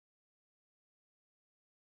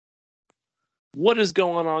What is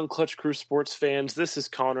going on, Clutch Crew sports fans? This is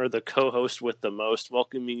Connor, the co-host with the most,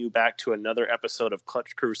 welcoming you back to another episode of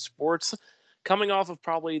Clutch Crew Sports, coming off of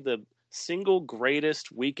probably the single greatest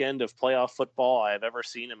weekend of playoff football I have ever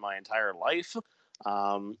seen in my entire life.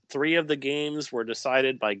 Three of the games were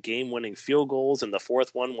decided by game-winning field goals, and the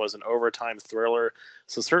fourth one was an overtime thriller.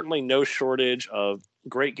 So certainly no shortage of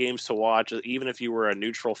great games to watch. Even if you were a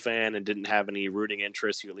neutral fan and didn't have any rooting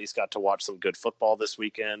interest, you at least got to watch some good football this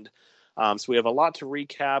weekend. So we have a lot to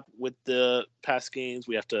recap with the past games.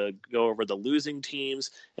 We have to go over the losing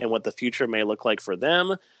teams and what the future may look like for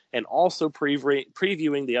them, and also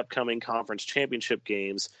previewing the upcoming conference championship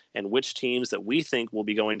games and which teams that we think will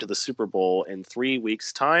be going to the Super Bowl in 3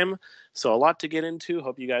 weeks' time. So a lot to get into.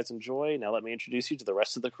 Hope you guys enjoy. Now let me introduce you to the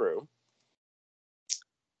rest of the crew.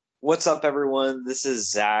 What's up, everyone? This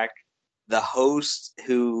is Zach, the host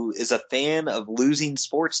who is a fan of losing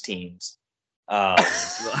sports teams.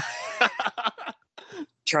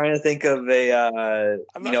 Trying to think of a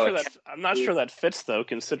I'm not sure that fits though,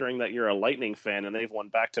 considering that you're a Lightning fan and they've won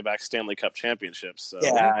back-to-back Stanley Cup championships. So.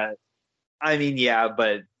 Yeah, I mean, yeah,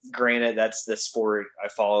 but granted, that's the sport I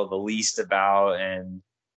follow the least about, and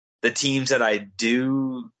the teams that I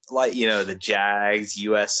do like, the Jags,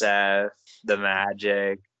 USF, the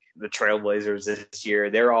Magic, the Trailblazers this year,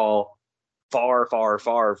 they're all far, far,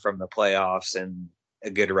 far from the playoffs and a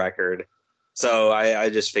good record. So I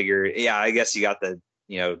just figured, yeah, I guess you got the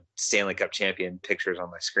Stanley Cup champion pictures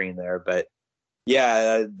on my screen there, but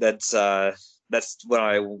yeah, that's what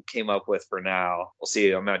I came up with for now. We'll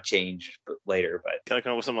see. I'm gonna change later, but gotta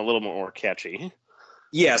come up with something a little more catchy.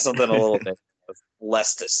 Yeah, something a little bit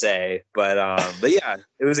less to say, but yeah,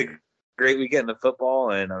 it was a great weekend of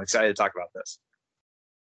football, and I'm excited to talk about this.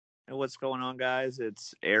 And what's going on, guys?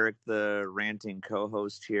 It's Eric, the ranting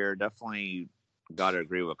co-host here. Definitely got to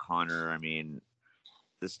agree with Connor. I mean,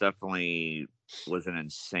 this definitely was an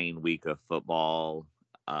insane week of football.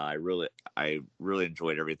 I really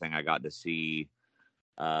enjoyed everything I got to see.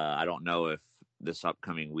 I don't know if this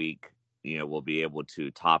upcoming week, we'll be able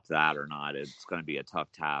to top that or not. It's going to be a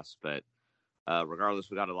tough task, but regardless,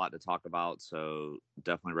 we got a lot to talk about, so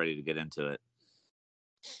definitely ready to get into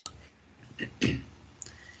it.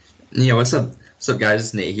 Yeah, what's up? What's up, guys?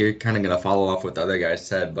 It's Nate here. Kind of going to follow off what the other guys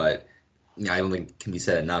said, but I don't think it can be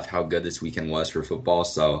said enough how good this weekend was for football.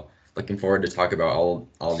 So looking forward to talk about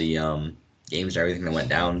all the games and everything that went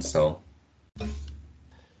down. So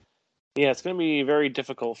yeah, it's going to be very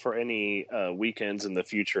difficult for any weekends in the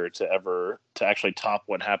future to actually top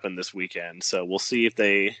what happened this weekend. So we'll see if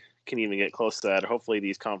they can even get close to that. Hopefully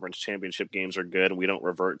these conference championship games are good and we don't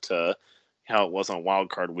revert to how it was on Wild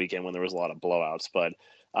Card weekend when there was a lot of blowouts. But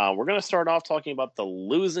we're going to start off talking about the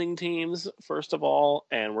losing teams, first of all,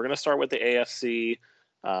 and we're going to start with the AFC,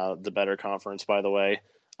 the better conference, by the way.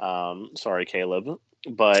 Sorry, Caleb.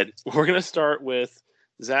 But we're going to start with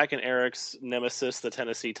Zach and Eric's nemesis, the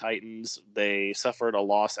Tennessee Titans. They suffered a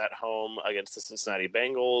loss at home against the Cincinnati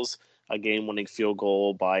Bengals, a game-winning field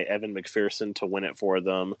goal by Evan McPherson to win it for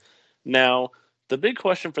them. Now, the big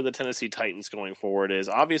question for the Tennessee Titans going forward is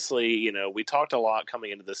obviously, we talked a lot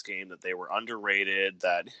coming into this game that they were underrated,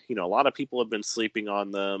 that, a lot of people have been sleeping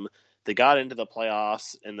on them. They got into the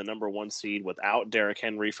playoffs in the number one seed without Derrick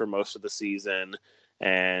Henry for most of the season.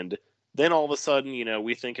 And then all of a sudden,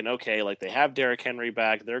 we thinking, okay, like they have Derrick Henry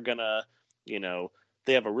back. They're going to,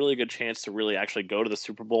 they have a really good chance to really actually go to the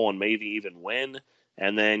Super Bowl and maybe even win.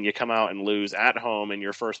 And then you come out and lose at home in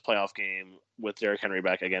your first playoff game with Derrick Henry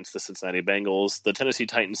back against the Cincinnati Bengals. The Tennessee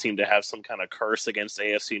Titans seem to have some kind of curse against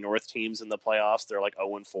AFC North teams in the playoffs. They're like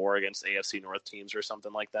 0-4 against AFC North teams or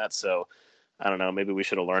something like that. So I don't know. Maybe we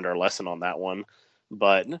should have learned our lesson on that one.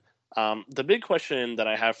 But the big question that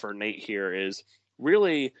I have for Nate here is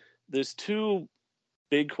really there's two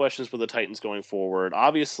big questions for the Titans going forward.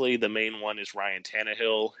 Obviously, the main one is Ryan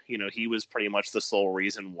Tannehill. He was pretty much the sole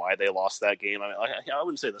reason why they lost that game. I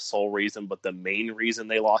wouldn't say the sole reason, but the main reason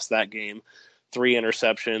they lost that game. 3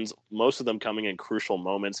 interceptions, most of them coming in crucial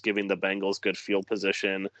moments, giving the Bengals good field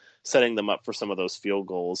position, setting them up for some of those field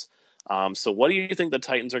goals. So what do you think the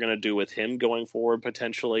Titans are going to do with him going forward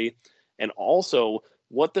potentially? And also,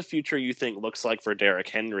 what the future you think looks like for Derrick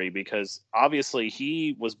Henry, because obviously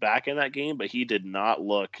he was back in that game, but he did not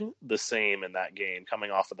look the same in that game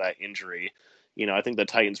coming off of that injury. I think the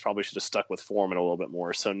Titans probably should have stuck with Foreman a little bit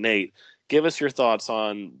more. So Nate, give us your thoughts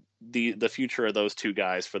on the future of those two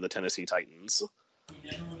guys for the Tennessee Titans.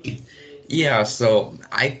 Yeah, so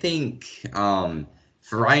I think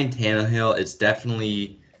for Ryan Tannehill, it's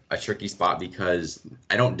definitely a tricky spot because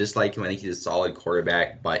I don't dislike him. I think he's a solid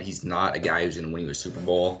quarterback, but he's not a guy who's going to win you a Super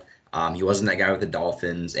Bowl. He wasn't that guy with the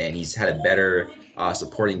Dolphins, and he's had a better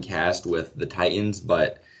supporting cast with the Titans,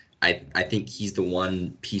 but I think he's the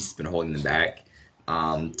one piece that's been holding them back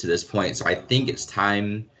to this point. So I think it's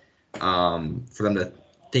time for them to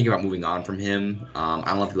think about moving on from him. I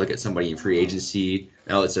don't know if you look at somebody in free agency.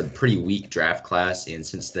 No, it's a pretty weak draft class, and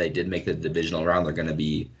since they did make the divisional round, they're going to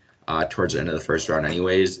be towards the end of the first round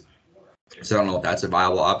anyways. So I don't know if that's a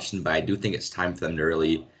viable option, but I do think it's time for them to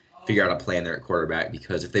really figure out a plan there at quarterback,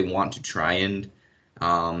 because if they want to try and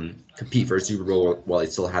compete for a Super Bowl while they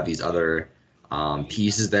still have these other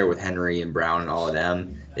pieces there with Henry and Brown and all of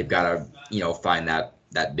them, they've got to find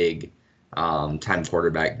that big time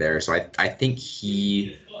quarterback there. So I think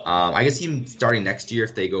I guess him starting next year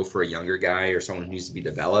if they go for a younger guy or someone who needs to be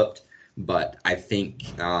developed. But I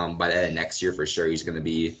think by the end of next year for sure he's going to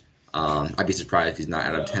be. I'd be surprised if he's not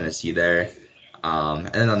out of Tennessee there. And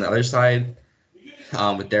then on the other side,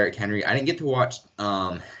 with Derrick Henry, I didn't get to watch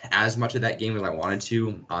as much of that game as I wanted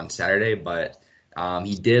to on Saturday, but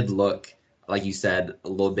he did look, like you said, a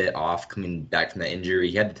little bit off coming back from that injury.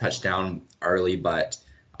 He had the touchdown early, but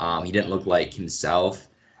he didn't look like himself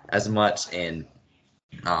as much. And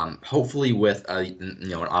hopefully with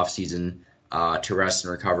an off season to rest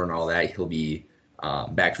and recover and all that, he'll be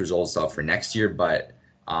back to his old self for next year. But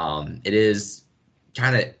it is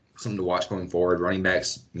kind of something to watch going forward. Running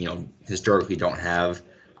backs, historically don't have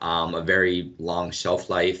a very long shelf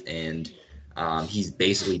life, and he's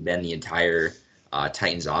basically been the entire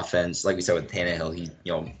Titans offense. Like we said with Tannehill,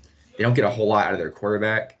 they don't get a whole lot out of their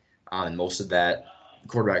quarterback, and most of that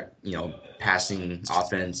quarterback, passing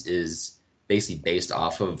offense is basically based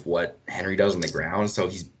off of what Henry does on the ground. So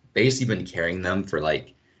he's basically been carrying them for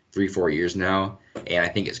like 3-4 years now, and I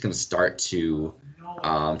think it's going to start to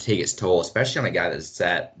take its toll, especially on a guy that's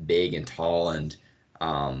that big and tall, and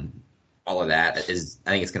all of that I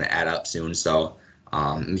think it's going to add up soon. So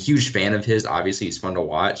I'm a huge fan of his. Obviously, he's fun to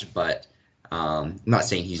watch, but I'm not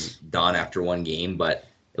saying he's done after one game, but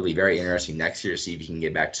it'll be very interesting next year to see if he can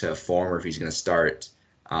get back to form or if he's going to start,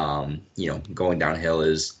 going downhill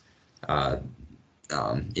as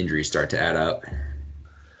injuries start to add up.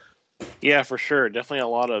 Yeah, for sure. Definitely a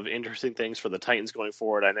lot of interesting things for the Titans going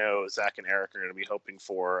forward. I know Zach and Eric are going to be hoping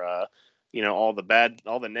for, all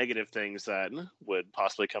the negative things that would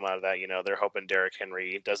possibly come out of that. They're hoping Derrick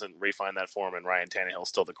Henry doesn't refine that form and Ryan Tannehill's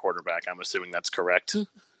still the quarterback. I'm assuming that's correct.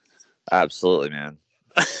 Absolutely, man.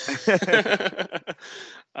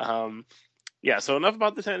 Yeah, so enough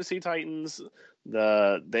about the Tennessee Titans.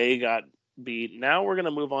 They got beat. Now we're going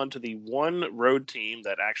to move on to the one road team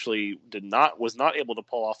that actually was not able to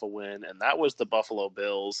pull off a win, and that was the Buffalo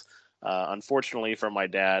Bills. Unfortunately for my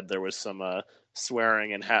dad, there was some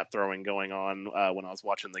swearing and hat throwing going on when I was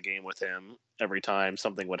watching the game with him. Every time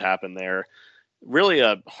something would happen there, really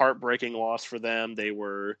a heartbreaking loss for them. They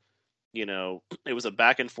were, it was a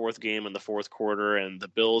back and forth game in the fourth quarter, and the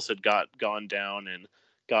Bills had gone down and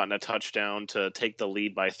gotten a touchdown to take the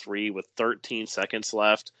lead by 3 with 13 seconds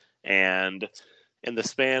left. And in the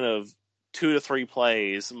span of 2 to 3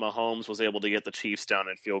 plays, Mahomes was able to get the Chiefs down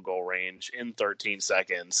in field goal range in 13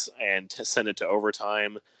 seconds and to send it to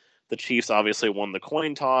overtime. The Chiefs obviously won the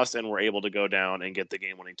coin toss and were able to go down and get the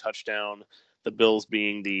game-winning touchdown. The Bills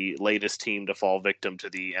being the latest team to fall victim to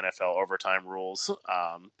the NFL overtime rules.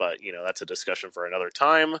 But, that's a discussion for another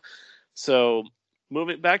time. So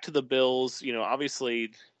moving back to the Bills,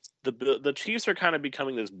 obviously the Chiefs are kind of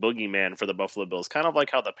becoming this boogeyman for the Buffalo Bills, kind of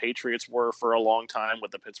like how the Patriots were for a long time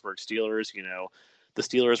with the Pittsburgh Steelers. The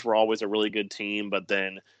Steelers were always a really good team, but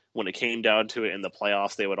then when it came down to it in the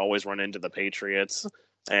playoffs, they would always run into the Patriots.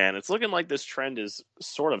 And it's looking like this trend is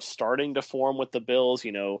sort of starting to form with the Bills.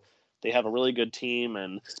 They have a really good team,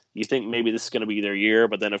 and you think maybe this is going to be their year,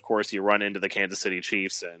 but then, of course, you run into the Kansas City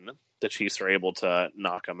Chiefs, and the Chiefs are able to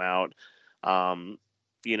knock them out.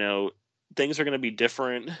 Things are going to be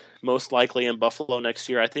different, most likely in Buffalo next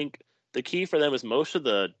year. I think the key for them is most of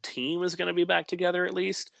the team is going to be back together at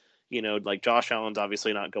least. Like Josh Allen's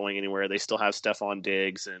obviously not going anywhere. They still have Stephon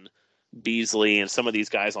Diggs and Beasley and some of these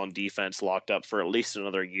guys on defense locked up for at least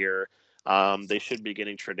another year. They should be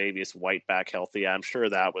getting Tre'Davious White back healthy. I'm sure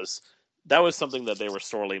that was something that they were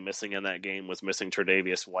sorely missing in that game, was missing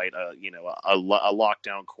Tre'Davious White, a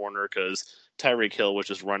lockdown corner, because Tyreek Hill was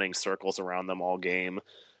just running circles around them all game.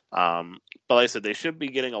 But like I said, they should be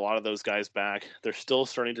getting a lot of those guys back. They're still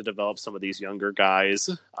starting to develop some of these younger guys.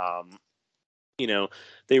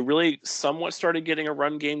 They really somewhat started getting a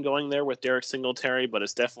run game going there with Derek Singletary, but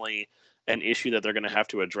it's definitely an issue that they're going to have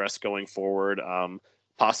to address going forward.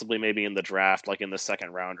 Possibly maybe in the draft, like in the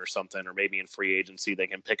second round or something, or maybe in free agency, they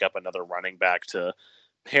can pick up another running back to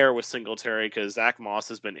pair with Singletary because Zach Moss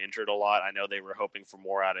has been injured a lot. I know they were hoping for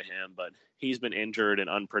more out of him, but he's been injured and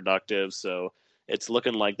unproductive, so it's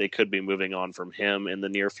looking like they could be moving on from him in the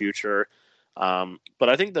near future. But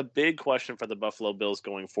I think the big question for the Buffalo Bills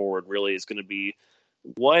going forward really is going to be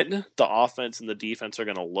what the offense and the defense are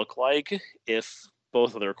going to look like if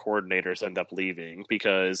both of their coordinators end up leaving,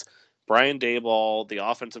 because Brian Daboll, the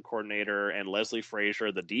offensive coordinator, and Leslie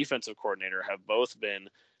Frazier, the defensive coordinator, have both been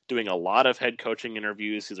doing a lot of head coaching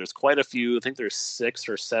interviews. There's quite a few. I think there's 6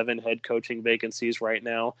 or 7 head coaching vacancies right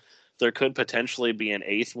now. There could potentially be an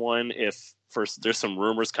 8th one if there's some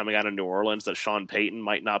rumors coming out of New Orleans that Sean Payton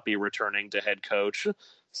might not be returning to head coach.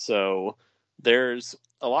 So there's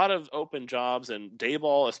a lot of open jobs, and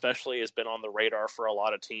Daboll especially has been on the radar for a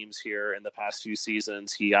lot of teams here in the past few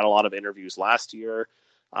seasons. He got a lot of interviews last year,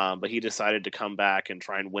 but he decided to come back and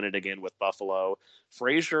try and win it again with Buffalo.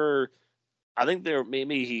 Frazier, I think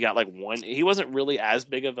maybe he got like one. He wasn't really as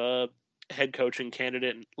big of a head coaching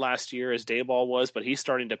candidate last year as Daboll was, but he's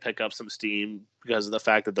starting to pick up some steam because of the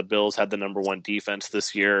fact that the Bills had the number 1 defense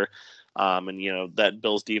this year. And, that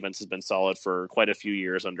Bills defense has been solid for quite a few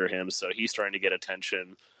years under him, so he's starting to get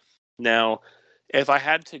attention. Now, if I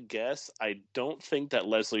had to guess, I don't think that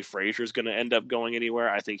Leslie Frazier is going to end up going anywhere.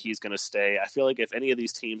 I think he's going to stay. I feel like if any of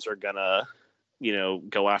these teams are going to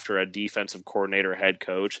go after a defensive coordinator, head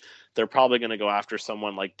coach, they're probably going to go after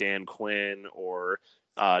someone like Dan Quinn or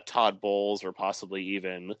Todd Bowles, or possibly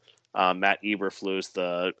even Matt Eberflus,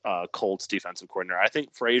 the Colts defensive coordinator. I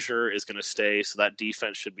think Frazier is going to stay, so that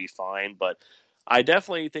defense should be fine. But I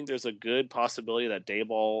definitely think there's a good possibility that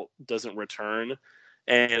Daboll doesn't return.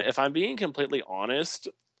 And if I'm being completely honest,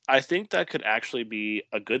 I think that could actually be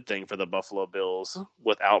a good thing for the Buffalo Bills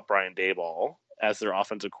without Brian Daboll as their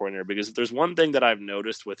offensive coordinator, because if there's one thing that I've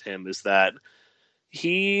noticed with him is that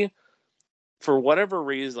he, for whatever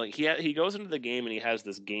reason, like he goes into the game and he has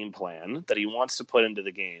this game plan that he wants to put into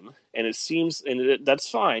the game, and it seems, that's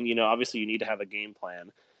fine. Obviously you need to have a game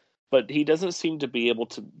plan, but he doesn't seem to be able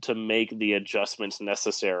to make the adjustments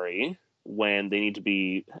necessary when they need to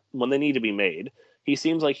be made. He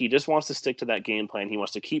seems like he just wants to stick to that game plan. He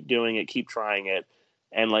wants to keep doing it, keep trying it,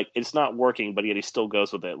 and like it's not working, but yet he still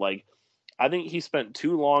goes with it. Like, I think he spent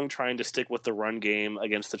too long trying to stick with the run game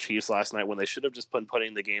against the Chiefs last night when they should have just been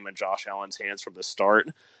putting the game in Josh Allen's hands from the start.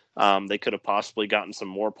 They could have possibly gotten some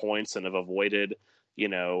more points and have avoided,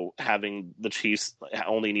 having the Chiefs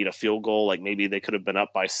only need a field goal. Like maybe they could have been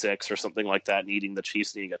up by 6 or something like that, needing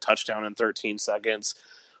a touchdown in 13 seconds.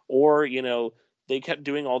 Or, they kept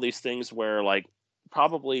doing all these things where like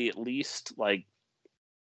probably at least like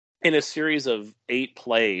in a series of 8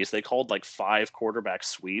 plays, they called like 5 quarterback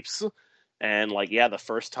sweeps. And like, yeah, the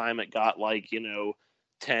first time it got like,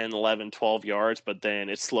 10, 11, 12 yards, but then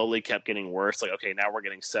it slowly kept getting worse. Like, okay, now we're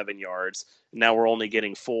getting 7 yards. Now we're only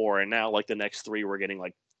getting 4. And now like the next 3, we're getting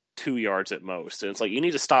like 2 yards at most. And it's like, you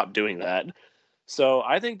need to stop doing that. So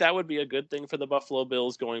I think that would be a good thing for the Buffalo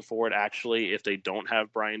Bills going forward, actually, if they don't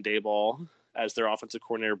have Brian Daboll as their offensive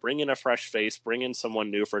coordinator. Bring in a fresh face, bring in someone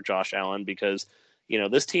new for Josh Allen, because,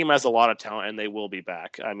 this team has a lot of talent and they will be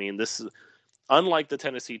back. I mean, this is, unlike the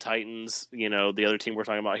Tennessee Titans, the other team we're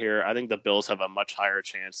talking about here, I think the Bills have a much higher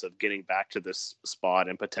chance of getting back to this spot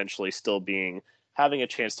and potentially still having a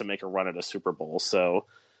chance to make a run at a Super Bowl. So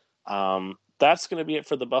that's going to be it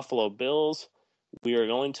for the Buffalo Bills. We are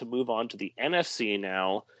going to move on to the NFC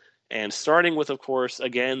now, and starting with, of course,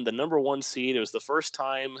 again, the number 1 seed. It was the first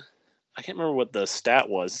time, I can't remember what the stat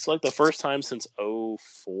was. It's like the first time since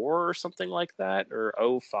 2004 or something like that, or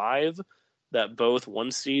 2005, that both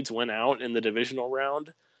 1 seeds went out in the divisional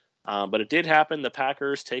round. But it did happen. The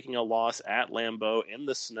Packers taking a loss at Lambeau in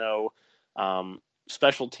the snow.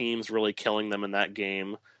 Special teams really killing them in that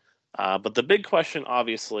game. But the big question,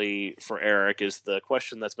 obviously, for Eric is the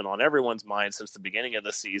question that's been on everyone's mind since the beginning of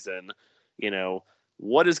the season.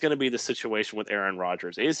 What is going to be the situation with Aaron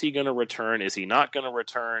Rodgers? Is he going to return? Is he not going to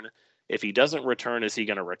return? If he doesn't return, is he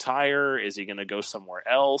going to retire? Is he going to go somewhere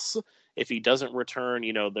else? If he doesn't return,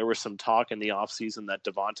 there was some talk in the offseason that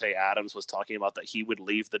Devontae Adams was talking about that he would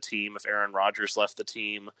leave the team if Aaron Rodgers left the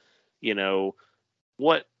team.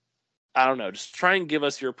 What? I don't know. Just try and give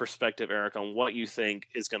us your perspective, Eric, on what you think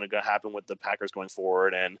is going to happen with the Packers going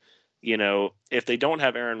forward. And, if they don't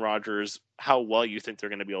have Aaron Rodgers, how well you think they're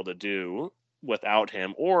going to be able to do without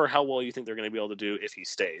him, or how well you think they're going to be able to do if he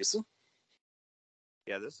stays.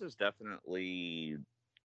 Yeah, this is definitely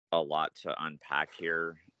a lot to unpack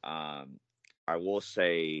here. I will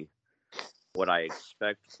say what I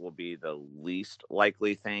expect will be the least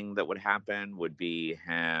likely thing that would happen would be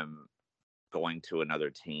him going to another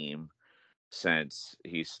team. since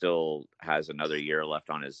he still has another year left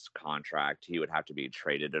on his contract. He would have to be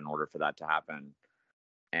traded in order for that to happen.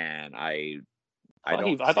 And I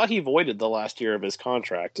don't. I thought he voided the last year of his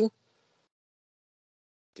contract.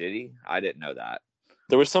 Did he? I didn't know that.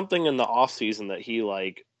 There was something in the offseason that he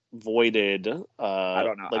voided. I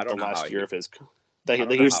don't know. I don't the know last year of his. That I he, don't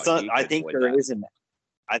that know he how he I could think void there that. is an.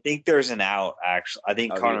 I think there's an out. Actually, I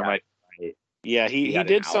think Oh, Connor he might. Yeah, He he had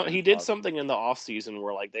an did out in he his did clause. something in the offseason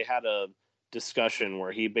where they had a discussion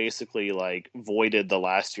where he basically voided the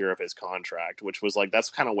last year of his contract, which was that's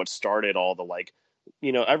kind of what started all the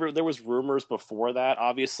there was rumors before that,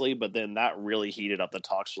 obviously, but then that really heated up the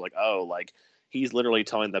talks. He's literally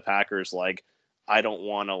telling the Packers I don't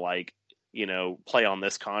want to play on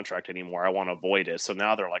this contract anymore. I want to void it. So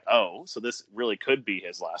now they're oh, so this really could be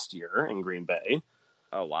his last year in Green Bay.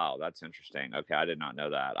 Oh wow, that's interesting. Okay, I did not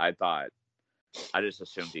know that. I just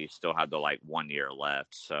assumed he still had the 1 year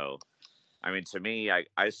left. So, I mean, to me, I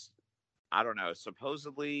don't know.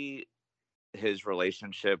 Supposedly, his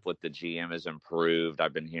relationship with the GM is improved.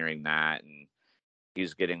 I've been hearing that, and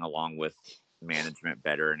he's getting along with management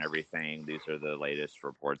better and everything. These are the latest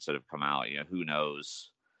reports that have come out. Who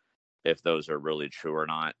knows if those are really true or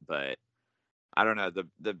not? But I don't know.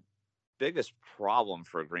 The biggest problem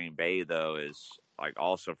for Green Bay, though, is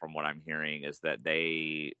also from what I'm hearing, is that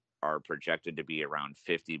they are projected to be around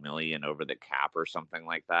 50 million over the cap or something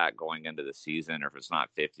like that going into the season. Or if it's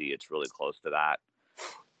not 50, it's really close to that.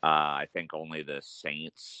 I think only the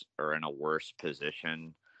Saints are in a worse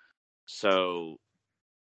position. So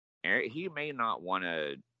he may not want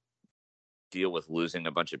to deal with losing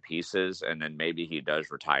a bunch of pieces, and then maybe he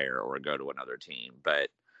does retire or go to another team. But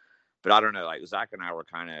I don't know. Zach and I were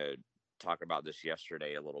kind of talking about this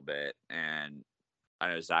yesterday a little bit, and I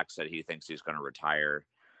know Zach said he thinks he's going to retire.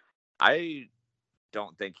 I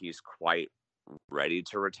don't think he's quite ready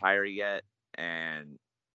to retire yet. And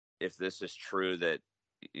if this is true that,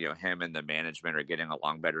 him and the management are getting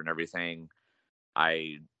along better and everything,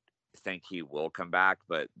 I think he will come back.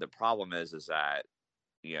 But the problem is that,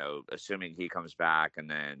 assuming he comes back and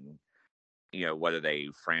then, whether they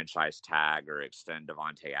franchise tag or extend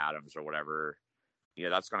Devontae Adams or whatever,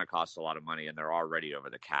 that's going to cost a lot of money, and they're already over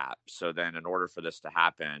the cap. So then in order for this to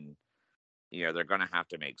happen, they're going to have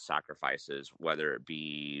to make sacrifices, whether it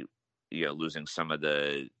be, losing some of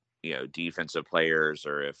the, defensive players,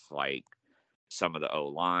 or if some of the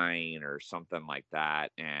O-line or something like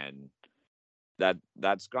that. And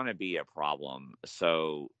that's going to be a problem.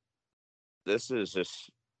 So this is just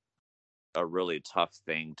a really tough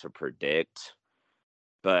thing to predict,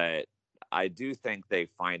 but I do think they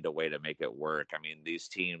find a way to make it work. I mean, these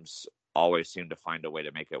teams always seem to find a way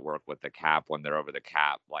to make it work with the cap when they're over the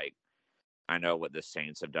cap. I know what the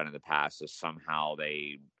Saints have done in the past is somehow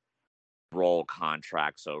they roll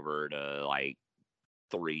contracts over to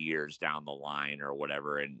 3 years down the line or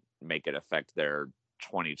whatever and make it affect their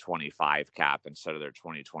 2025 cap instead of their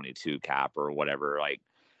 2022 cap or whatever. I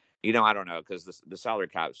don't know, because the salary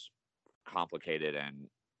cap's complicated in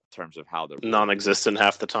terms of how the non-existent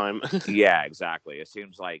half the time. Yeah, exactly. It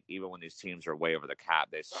seems like even when these teams are way over the cap,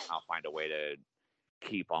 they somehow find a way to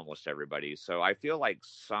keep almost everybody. So I feel like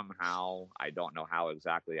somehow, I don't know how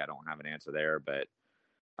exactly, I don't have an answer there, but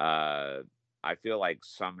I feel like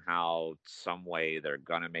somehow, some way, they're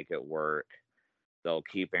gonna make it work. They'll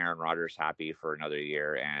keep Aaron Rodgers happy for another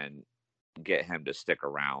year and get him to stick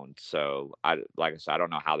around. So like I said, I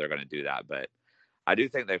don't know how they're going to do that, but I do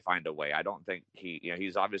think they find a way. I don't think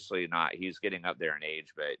he's obviously not, he's getting up there in age,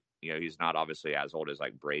 but he's not obviously as old as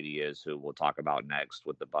Brady is, who we'll talk about next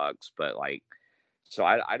with the Bucks. But so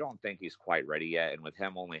I don't think he's quite ready yet. And with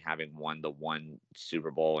him only having won the one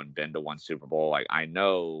Super Bowl and been to one Super Bowl, I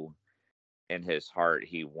know in his heart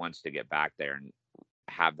he wants to get back there and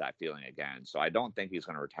have that feeling again. So I don't think he's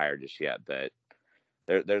going to retire just yet, but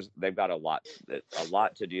they've got a lot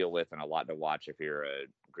to deal with and a lot to watch if you're a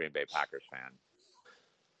Green Bay Packers fan.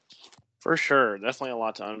 For sure, definitely a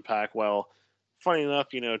lot to unpack. Well, funny enough,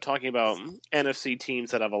 talking about NFC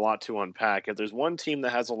teams that have a lot to unpack, if there's one team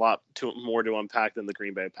that has a lot more to unpack than the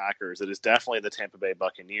Green Bay Packers, it is definitely the Tampa Bay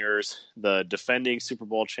Buccaneers, the defending Super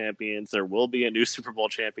Bowl champions. There will be a new Super Bowl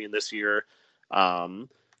champion this year.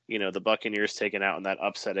 The Buccaneers taken out in that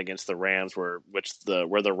upset against the Rams, where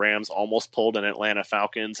the Rams almost pulled an Atlanta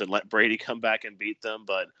Falcons and let Brady come back and beat them,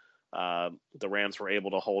 but the Rams were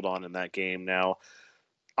able to hold on in that game. Now,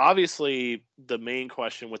 obviously, the main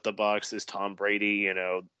question with the Bucs is Tom Brady.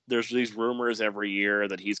 There's these rumors every year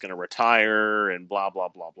that he's going to retire and blah blah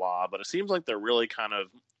blah blah, but it seems like they're really kind of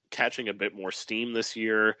catching a bit more steam this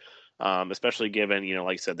year. Especially given,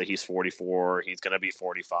 like I said, that he's 44, he's going to be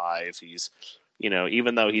 45. He's,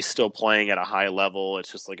 even though he's still playing at a high level,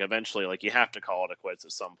 it's just like eventually, like, you have to call it a quits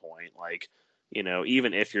at some point. Like,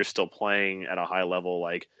 even if you're still playing at a high level,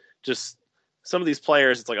 like, just some of these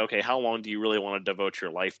players, it's like, okay, how long do you really want to devote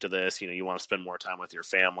your life to this? You want to spend more time with your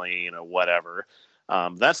family, whatever.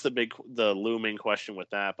 That's the looming question with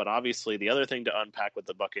that. But obviously, the other thing to unpack with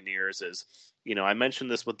the Buccaneers is, I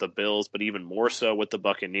mentioned this with the Bills, but even more so with the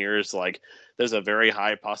Buccaneers. Like, there's a very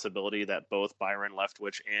high possibility that both Byron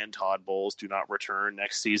Leftwich and Todd Bowles do not return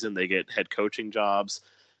next season. They get head coaching jobs.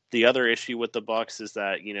 The other issue with the Bucs is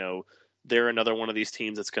that, they're another one of these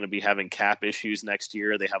teams that's going to be having cap issues next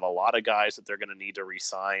year. They have a lot of guys that they're going to need to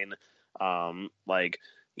re-sign.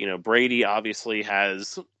 Brady obviously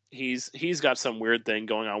he's got some weird thing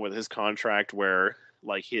going on with his contract where,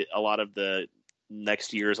 like, a lot of the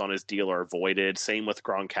next years on his deal are voided. Same with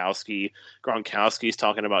Gronkowski. Gronkowski's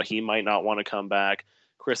talking about he might not want to come back.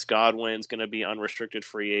 Chris Godwin's going to be unrestricted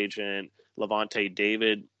free agent. Levante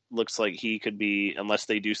David looks like he could be, unless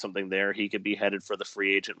they do something there, he could be headed for the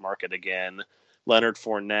free agent market again. Leonard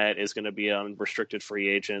Fournette is going to be an unrestricted free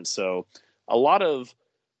agent. So a lot of,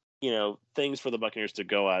 things for the Buccaneers to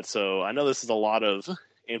go at. So I know this is a lot of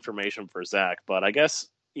information for Zach, but I guess,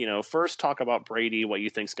 first talk about Brady, what you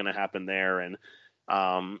think is going to happen there, and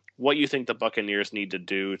what you think the Buccaneers need to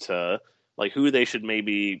do to, like, who they should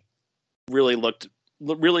maybe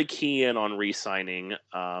really key in on re-signing,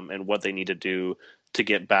 and what they need to do to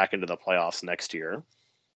get back into the playoffs next year.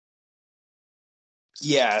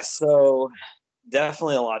 Yeah, so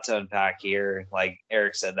definitely a lot to unpack here. Like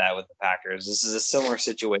Eric said that with the Packers. This is a similar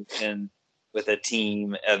situation with a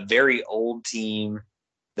very old team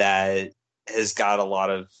that has got a lot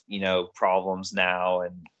of, problems now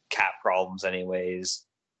and cap problems anyways,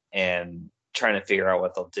 and trying to figure out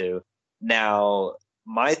what they'll do. Now,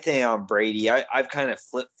 my thing on Brady, I've kind of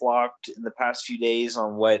flip-flopped in the past few days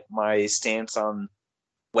on what my stance on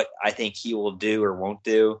what I think he will do or won't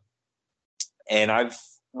do. And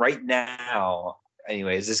right now,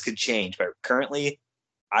 anyways, this could change, but currently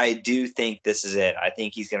I do think this is it. I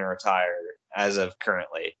think he's going to retire as of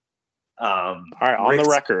currently. All right, on the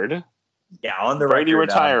record. Yeah, on the Brady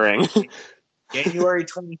record. Retiring. January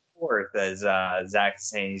 24th, as Zach is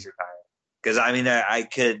saying he's retiring. Because, I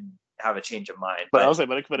could have a change of mind. But I was like,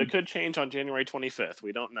 but it could change on January 25th.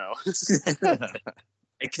 We don't know.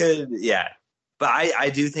 It could, yeah. But I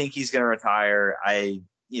do think he's going to retire. I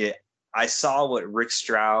saw what Rick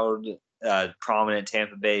Stroud, prominent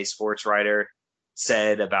Tampa Bay sports writer,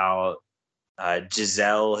 said about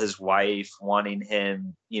Giselle, his wife, wanting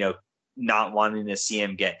him, not wanting to see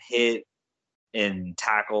him get hit and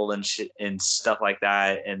tackled and stuff like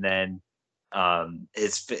that. And then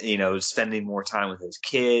it's, spending more time with his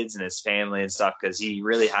kids and his family and stuff, because he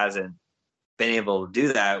really hasn't been able to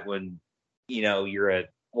do that when, you're an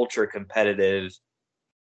ultra competitive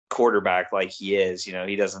quarterback like he is.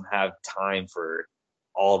 He doesn't have time for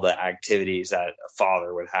all the activities that a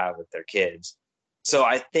father would have with their kids. So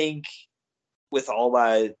I think with all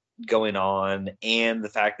that going on and the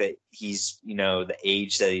fact that he's, the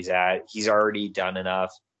age that he's at, he's already done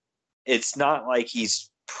enough. It's not like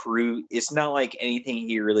it's not like anything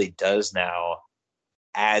he really does now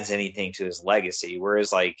adds anything to his legacy.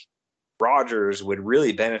 Whereas, like, Rodgers would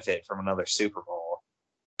really benefit from another Super Bowl.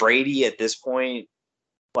 Brady at this point,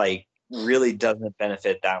 like, really doesn't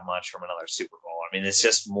benefit that much from another Super Bowl. It's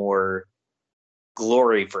just more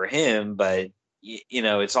glory for him, but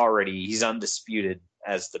it's already, he's undisputed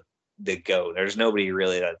as the GOAT. There's nobody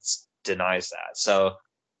really that denies that. So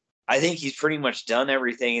I think he's pretty much done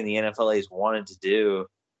everything in the NFL he's wanted to do.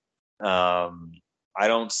 I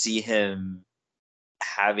don't see him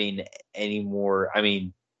having any more.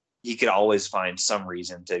 He could always find some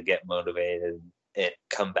reason to get motivated and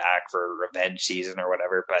come back for a revenge season or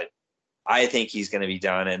whatever, but I think he's going to be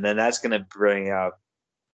done. And then that's going to bring up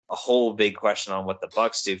a whole big question on what the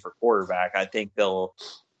Bucs do for quarterback. I think they'll,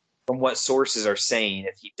 from what sources are saying,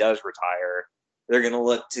 if he does retire, they're going to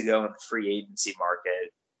look to go in the free agency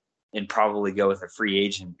market and probably go with a free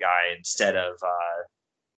agent guy instead of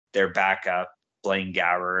their backup, Blaine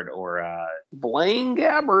Gabbert, or Blaine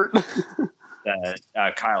Gabbert.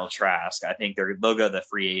 Kyle Trask. I think they'll go the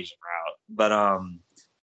free agent route. But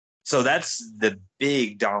so that's the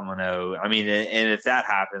big domino. And if that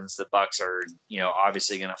happens, the Bucs are,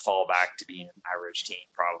 obviously going to fall back to being an average team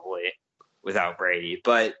probably without Brady.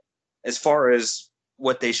 But as far as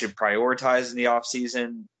what they should prioritize in the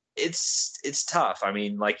offseason, it's tough.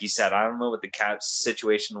 Like you said, I don't know what the cap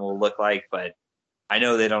situation will look like, but I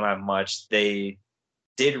know they don't have much. They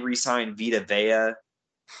did re-sign Vita Vea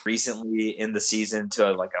recently in the season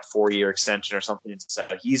to a 4-year extension or something. So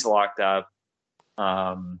he's locked up.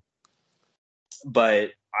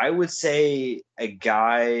 But I would say a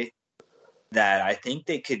guy that I think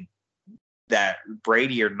that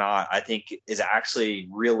Brady or not, I think is actually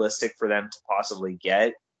realistic for them to possibly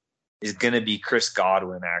get is going to be Chris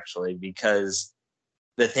Godwin, actually, because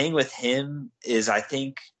the thing with him is I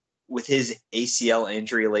think with his ACL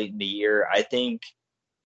injury late in the year, I think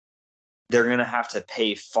they're going to have to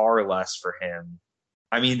pay far less for him.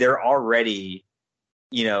 I mean, they're already,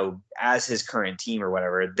 as his current team or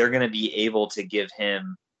whatever, they're going to be able to give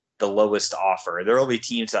him the lowest offer. There will be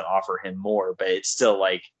teams that offer him more, but it's still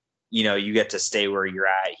like, you get to stay where you're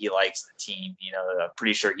at. He likes the team. I'm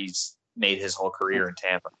pretty sure he's made his whole career in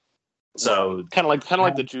Tampa. So kind of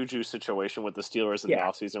like the Juju situation with the Steelers in the Yeah.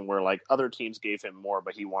 offseason, where like other teams gave him more,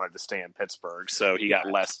 but he wanted to stay in Pittsburgh, so he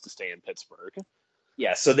got less to stay in Pittsburgh.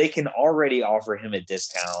 yeah, so they can already offer him a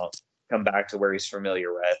discount, come back to where he's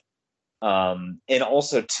familiar with. And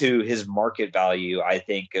also, too, his market value, I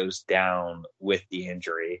think, goes down with the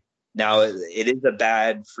injury. Now, it is a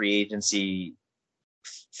bad free agency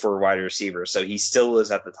for wide receiver, so he still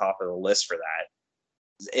is at the top of the list for that.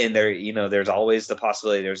 And there's always the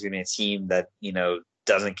possibility there's going to be a team that,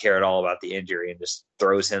 doesn't care at all about the injury and just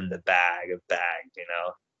throws him the bag of bags,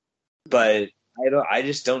 But I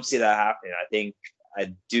just don't see that happening.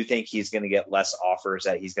 I do think he's going to get less offers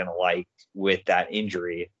that he's going to like with that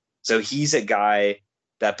injury. So he's a guy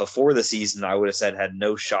that before the season I would have said had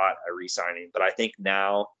no shot at re-signing, but I think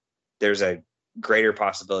now there's a greater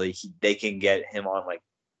possibility they can get him on like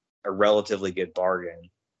a relatively good bargain.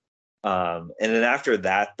 And then after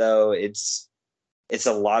that, though, it's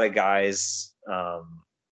a lot of guys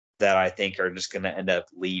that I think are just going to end up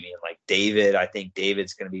leaving. Like David, I think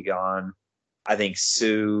David's going to be gone. I think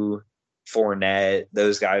Sue, Fournette,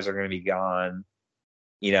 those guys are going to be gone.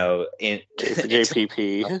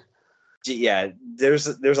 JPP. Yeah, there's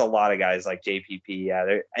a lot of guys like JPP.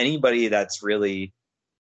 Yeah, anybody that's really,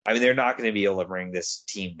 I mean, they're not going to be able to bring this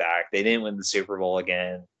team back. They didn't win the Super Bowl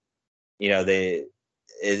again.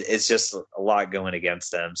 It's just a lot going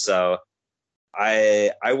against them. So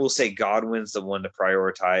I will say Godwin's the one to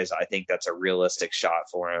prioritize. I think that's a realistic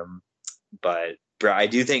shot for him. But I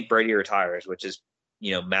do think Brady retires, which is,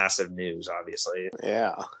 massive news, obviously.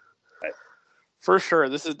 Yeah. For sure.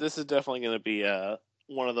 This is definitely going to be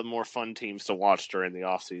one of the more fun teams to watch during the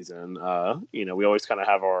offseason. We always kind of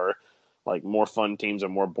have our like more fun teams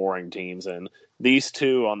and more boring teams, and these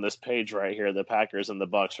two on this page right here, the Packers and the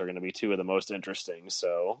Bucks, are going to be two of the most interesting.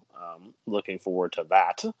 So looking forward to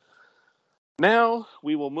that. Now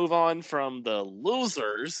we will move on from the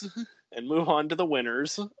losers and move on to the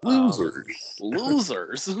winners.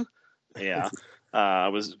 Losers. Yeah. I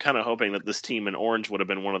was kind of hoping that this team in orange would have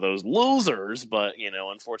been one of those losers, but,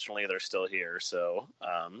 unfortunately they're still here. So,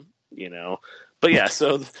 but yeah,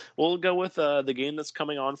 so we'll go with the game that's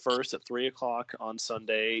coming on first at 3:00 on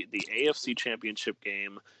Sunday, the AFC Championship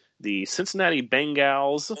game, the Cincinnati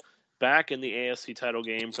Bengals back in the AFC title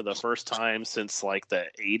game for the first time since like the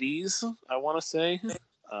 80s, I want to say.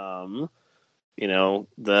 I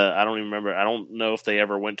don't even remember. I don't know if they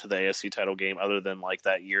ever went to the AFC title game other than like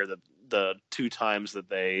that year, the two times that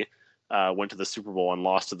they went to the Super Bowl and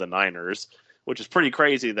lost to the Niners, which is pretty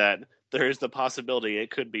crazy that there is the possibility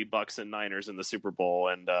it could be Bucks and Niners in the Super Bowl.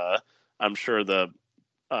 And I'm sure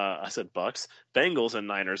I said Bucks, Bengals and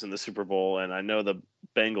Niners in the Super Bowl. And I know the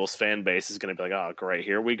Bengals fan base is going to be like, oh, great,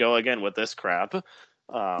 here we go again with this crap.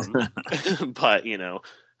 But,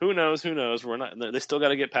 who knows? We're not. They still got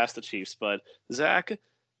to get past the Chiefs. But Zach,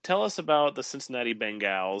 tell us about the Cincinnati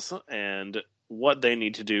Bengals and what they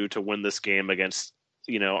need to do to win this game against,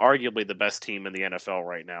 arguably the best team in the NFL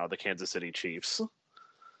right now, the Kansas City Chiefs.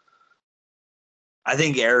 I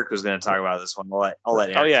think Eric was going to talk about this one. I'll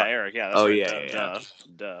let Eric. Oh yeah, talk. Eric. Yeah. That's right.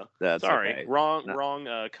 Duh. That's sorry. okay.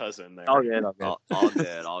 Wrong cousin there. All good.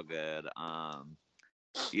 All good.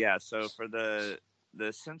 Yeah. So for the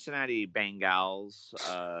Cincinnati Bengals,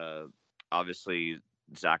 obviously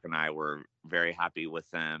Zach and I were very happy with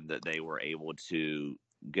them that they were able to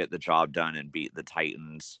get the job done and beat the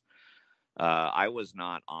Titans. I was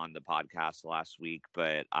not on the podcast last week,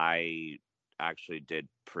 but I actually did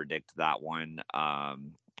predict that one.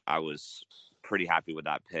 I was pretty happy with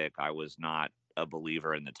that pick. I was not a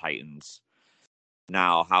believer in the Titans.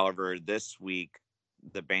 Now, however, this week,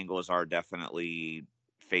 the Bengals are definitely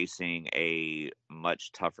facing a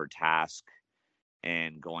much tougher task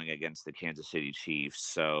and going against the Kansas City Chiefs.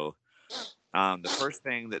 So the first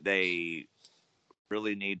thing that they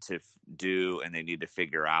really need to do and they need to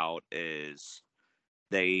figure out is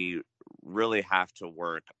they really have to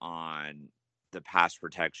work on the pass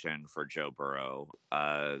protection for Joe Burrow.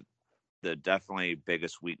 the definitely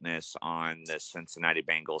biggest weakness on the Cincinnati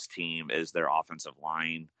Bengals team is their offensive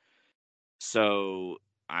line. So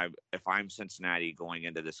if I'm Cincinnati going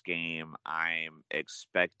into this game, I'm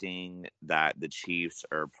expecting that the Chiefs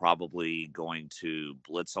are probably going to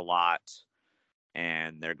blitz a lot,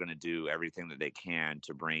 and they're going to do everything that they can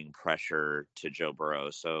to bring pressure to Joe Burrow.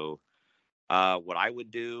 So what I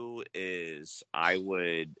would do is I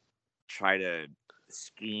would try to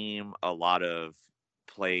scheme a lot of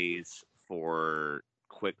plays for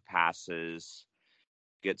quick passes,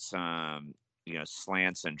 get some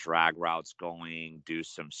slants and drag routes going, do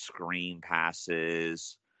some screen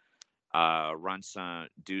passes,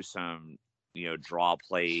 do some draw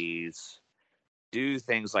plays, do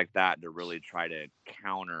things like that to really try to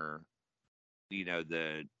counter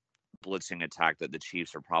the blitzing attack that the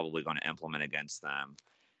Chiefs are probably going to implement against them.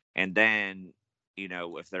 And then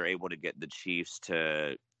if they're able to get the Chiefs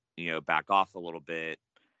to back off a little bit,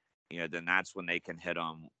 then that's when they can hit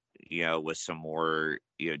them with some more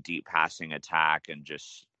deep passing attack and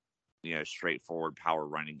just straightforward power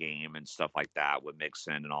running game and stuff like that with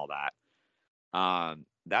Mixon and all that.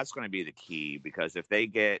 That's going to be the key, because if they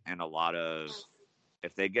get in a lot of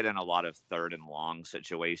third and long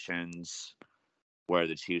situations where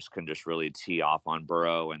the Chiefs can just really tee off on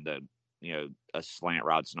Burrow, and a slant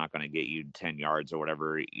route's not going to get you 10 yards or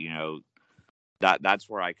whatever, that's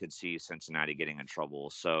where I could see Cincinnati getting in trouble.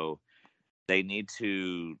 So they need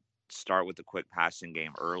to start with the quick passing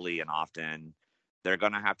game early and often. They're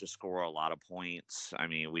going to have to score a lot of points. I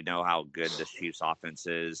mean, we know how good the Chiefs offense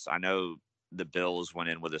is. I know the Bills went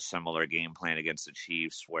in with a similar game plan against the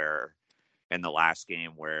Chiefs, where in the last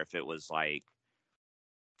game, where if it was like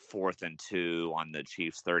 4th and 2 on the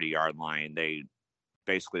Chiefs 30-yard line, they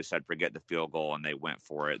basically said forget the field goal and they went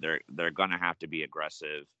for it. They're going to have to be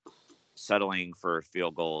aggressive. Settling for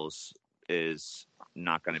field goals is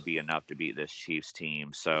not going to be enough to beat this Chiefs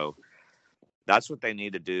team. So that's what they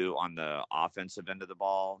need to do on the offensive end of the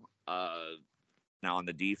ball. Now on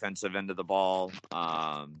the defensive end of the ball,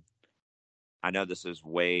 I know this is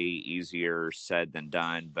way easier said than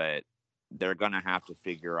done, but they're going to have to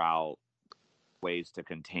figure out ways to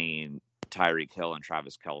contain Tyreek Hill and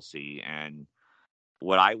Travis Kelce. And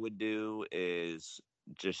what I would do is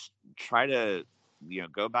just try to,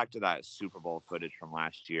 go back to that Super Bowl footage from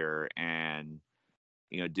last year and,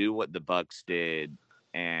 do what the Bucs did.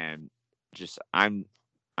 And just, I'm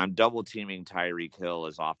double teaming Tyreek Hill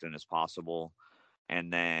as often as possible.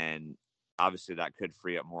 And then obviously that could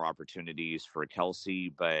free up more opportunities for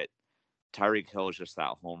Kelce, but Tyreek Hill is just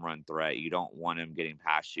that home run threat. You don't want him getting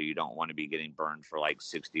past you. You don't want to be getting burned for like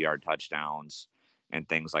 60-yard touchdowns and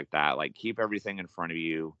things like that. Like, keep everything in front of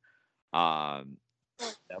you.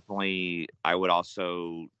 Definitely, I would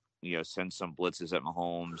also, send some blitzes at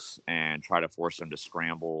Mahomes and try to force him to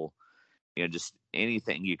scramble. Just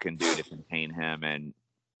anything you can do to contain him, and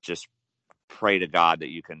just pray to God that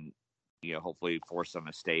you can, hopefully force a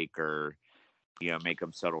mistake or, make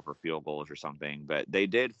them settle for field goals or something. But they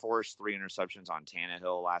did force 3 interceptions on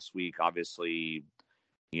Tannehill last week. Obviously,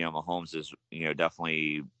 Mahomes is,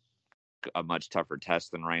 definitely a much tougher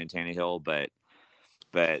test than Ryan Tannehill.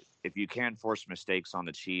 But if you can force mistakes on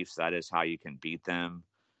the Chiefs, that is how you can beat them.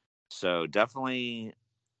 So definitely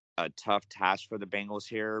a tough task for the Bengals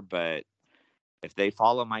here. But if they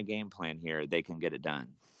follow my game plan here, they can get it done.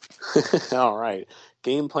 All right.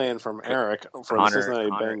 Game plan from Eric for the Cincinnati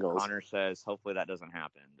Bengals. Connor says, hopefully that doesn't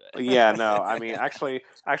happen. Yeah, no. I mean, actually,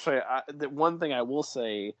 the one thing I will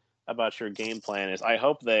say about your game plan is I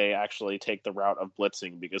hope they actually take the route of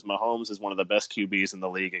blitzing, because Mahomes is one of the best QBs in the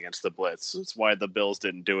league against the blitz. It's why the Bills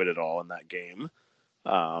didn't do it at all in that game.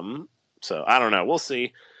 So I don't know. We'll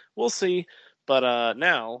see. But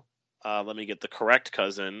now let me get the correct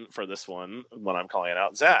cousin for this one when I'm calling it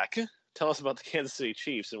out. Zach, tell us about the Kansas City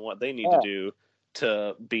Chiefs and what they need to do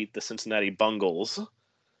to beat the Cincinnati Bungles.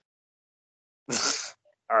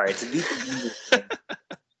 All right, to beat the Bengals,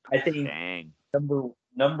 I think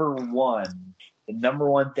number one, the number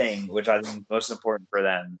one thing, which I think is most important for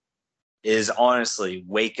them, is honestly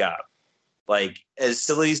wake up. Like, as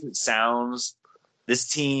silly as it sounds, this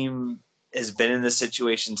team has been in this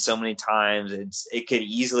situation so many times. It could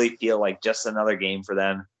easily feel like just another game for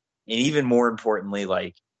them. And even more importantly,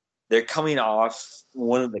 like, they're coming off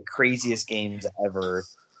one of the craziest games ever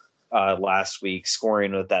last week,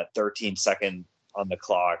 scoring with that 13-second on the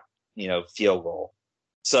clock, field goal.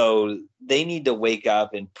 So they need to wake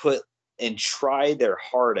up and try their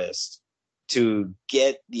hardest to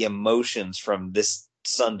get the emotions from this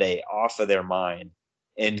Sunday off of their mind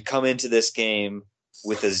and come into this game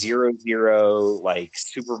with a 0-0, like,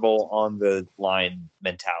 Super Bowl on the line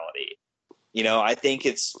mentality. I think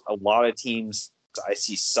it's a lot of teams I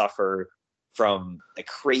see suffer from a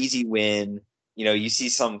crazy win. You see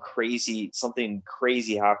something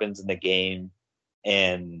crazy happens in the game,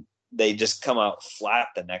 and they just come out flat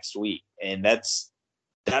the next week. And that's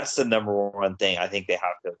the number one thing I think they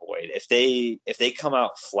have to avoid. If they come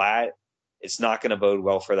out flat, it's not going to bode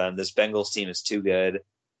well for them. This Bengals team is too good.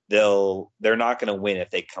 They're not going to win if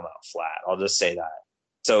they come out flat. I'll just say that.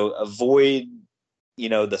 So avoid,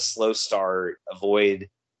 the slow start, avoid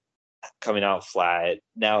coming out flat.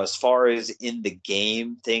 Now, as far as in the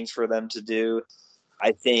game things for them to do,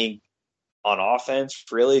 I think on offense,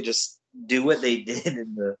 really just do what they did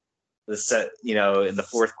in the set, in the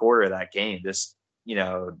fourth quarter of that game. Just,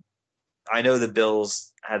 I know the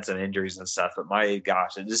Bills had some injuries and stuff, but my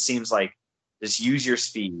gosh, it just seems like just use your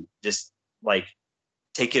speed. Just like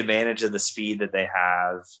take advantage of the speed that they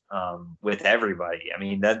have with everybody. I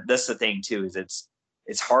mean, that's the thing too, is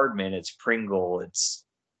it's Hardman, it's Pringle, it's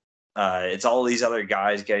all these other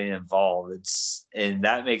guys getting involved. And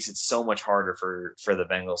that makes it so much harder for the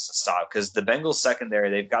Bengals to stop, because the Bengals secondary,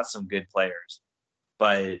 they've got some good players,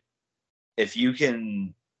 but if you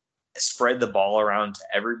can spread the ball around to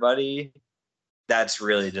everybody, that's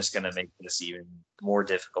really just going to make this even more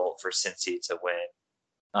difficult for Cincy to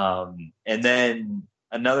win. And then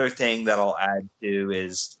another thing that I'll add to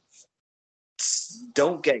is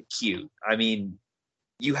don't get cute. I mean,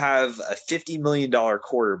 you have a $50 million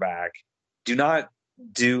quarterback. Do not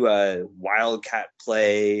do a wildcat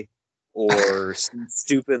play or some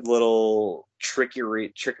stupid little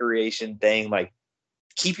trickeration thing. Like,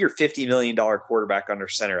 keep your $50 million quarterback under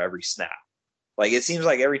center every snap. Like, it seems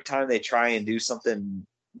like every time they try and do something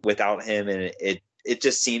without him, and it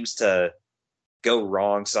just seems to go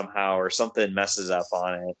wrong somehow, or something messes up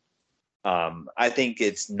on it. I think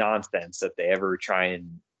it's nonsense that they ever try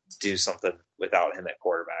and do something without him at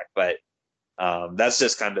quarterback. But that's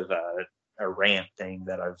just kind of a rant thing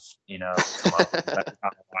that I've come up with.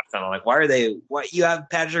 I'm like, what you have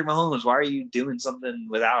Patrick Mahomes? Why are you doing something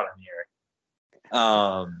without him here?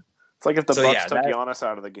 It's like if the Bucs took Giannis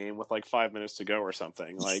out of the game with like 5 minutes to go or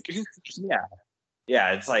something. Like,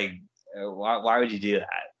 yeah, it's like, why would you do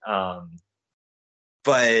that?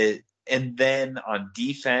 And then on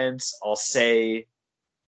defense, I'll say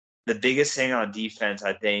the biggest thing on defense,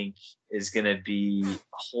 I think, is going to be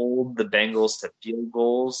hold the Bengals to field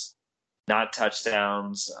goals, not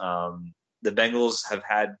touchdowns. The Bengals have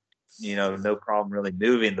had, no problem really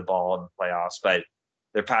moving the ball in the playoffs, but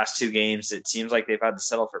their past two games, it seems like they've had to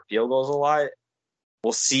settle for field goals a lot.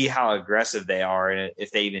 We'll see how aggressive they are and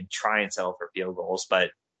if they even try and settle for field goals.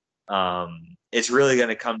 But it's really going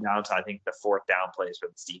to come down to, I think, the fourth down plays for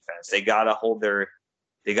this defense. They got to hold their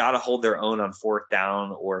own on fourth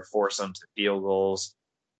down or force them to field goals.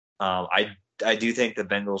 I do think the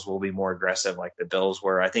Bengals will be more aggressive like the Bills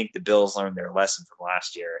were. I think the Bills learned their lesson from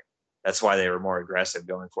last year. That's why they were more aggressive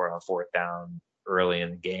going for it on fourth down early in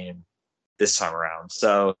the game this time around.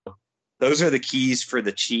 So those are the keys for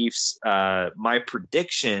the Chiefs. My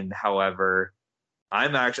prediction, however,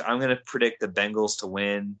 I'm going to predict the Bengals to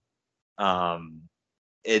win.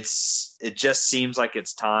 It just seems like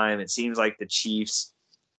it's time. It seems like the Chiefs,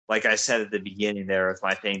 like I said at the beginning there with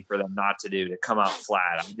my thing for them not to come out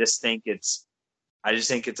flat. I just think it's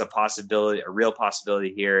a possibility, a real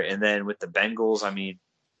possibility here. And then with the Bengals, I mean,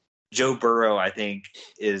 Joe Burrow, I think,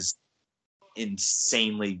 is an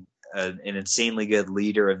insanely good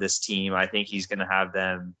leader of this team. I think he's going to have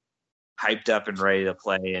them hyped up and ready to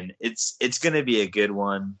play, and it's going to be a good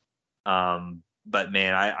one. But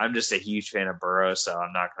man, I'm just a huge fan of Burrow, so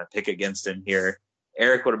I'm not going to pick against him here.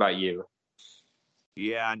 Eric, what about you?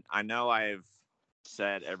 Yeah, I know I've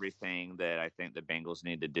said everything that I think the Bengals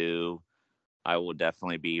need to do. I will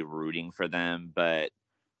definitely be rooting for them, but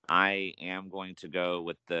I am going to go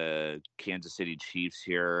with the Kansas City Chiefs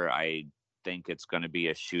here. I think it's going to be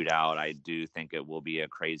a shootout. I do think it will be a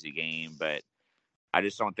crazy game, but I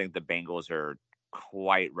just don't think the Bengals are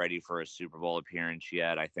quite ready for a Super Bowl appearance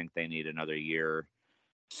yet. I think they need another year.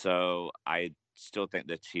 So I still think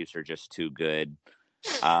the Chiefs are just too good.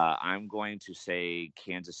 I'm going to say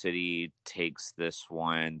Kansas City takes this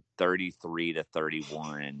one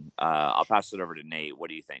 33-31. I'll pass it over to Nate. What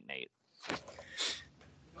do you think, Nate?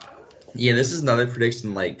 Yeah, this is another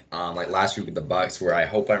prediction like last week with the Bucs, where I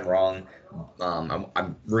hope I'm wrong.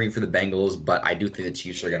 I'm rooting for the Bengals, but I do think the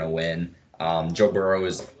Chiefs are going to win. Joe Burrow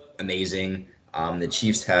is amazing. The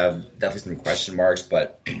Chiefs have definitely some question marks,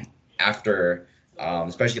 but after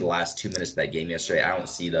especially the last 2 minutes of that game yesterday, I don't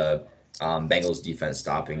see the Bengals defense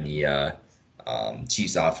stopping the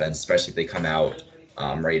Chiefs offense, especially if they come out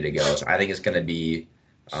ready to go. So I think it's going to be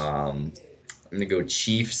I'm going to go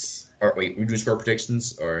Chiefs Or wait, we do score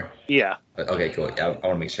predictions or? Yeah. Okay, cool. Yeah, I want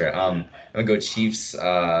to make sure. I'm gonna go Chiefs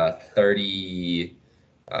 30,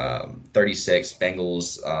 36,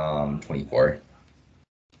 Bengals 24.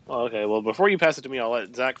 Okay. Well, before you pass it to me, I'll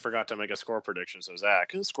let Zach forgot to make a score prediction. So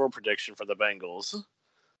Zach, score prediction for the Bengals.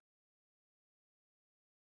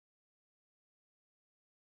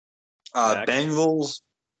 Zach? Bengals.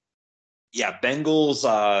 Yeah,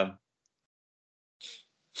 Bengals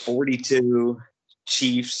 42,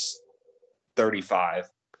 Chiefs 35.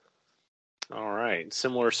 All right.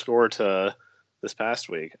 Similar score to this past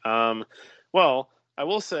week. Well, I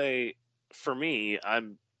will say for me,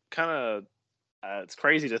 I'm kind of it's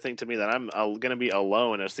crazy to think to me that I'm going to be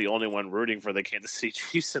alone as the only one rooting for the Kansas City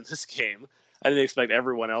Chiefs in this game. I didn't expect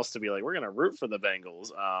everyone else to be like, we're going to root for the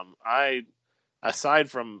Bengals. Aside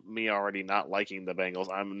from me already not liking the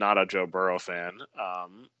Bengals, I'm not a Joe Burrow fan.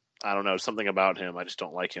 I don't know, something about him. I just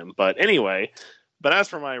don't like him. But anyway, but as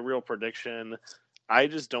for my real prediction, I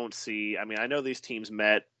just don't see. I mean, I know these teams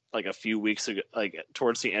met like a few weeks ago, like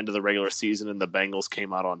towards the end of the regular season, and the Bengals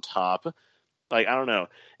came out on top. Like, I don't know.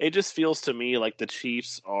 It just feels to me like the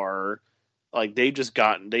Chiefs are like they just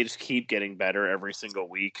keep getting better every single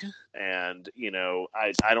week. And,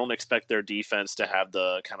 I don't expect their defense to have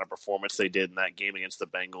the kind of performance they did in that game against the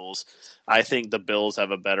Bengals. I think the Bills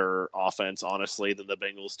have a better offense, honestly, than the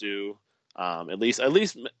Bengals do. At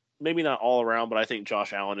least maybe not all around, but I think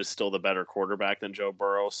Josh Allen is still the better quarterback than Joe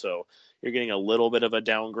Burrow. So you're getting a little bit of a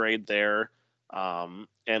downgrade there.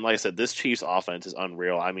 And like I said, this Chiefs offense is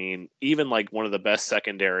unreal. I mean, even like one of the best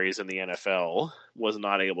secondaries in the NFL was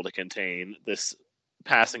not able to contain this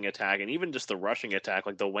passing attack and even just the rushing attack.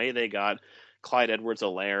 Like the way they got Clyde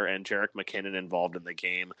Edwards-Helaire and Jerick McKinnon involved in the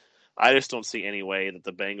game, I just don't see any way that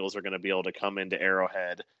the Bengals are going to be able to come into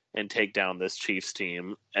Arrowhead and take down this Chiefs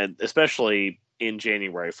team, and especially in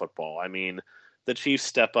January football. I mean, the Chiefs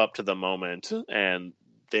step up to the moment, and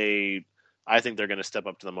I think they're going to step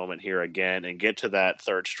up to the moment here again and get to that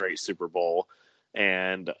third straight Super Bowl.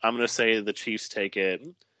 And I'm going to say the Chiefs take it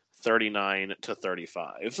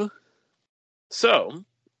 39-35. So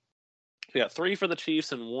we got 3 for the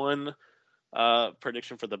Chiefs and 1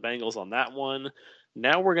 prediction for the Bengals on that one.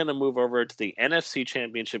 Now we're going to move over to the NFC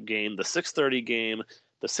Championship game, the 6:30 game,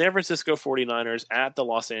 the San Francisco 49ers at the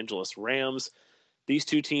Los Angeles Rams. These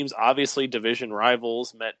two teams, obviously division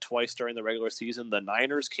rivals, met twice during the regular season. The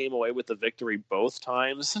Niners came away with the victory both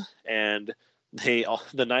times, and the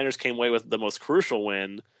Niners came away with the most crucial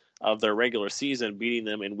win of their regular season, beating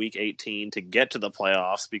them in Week 18 to get to the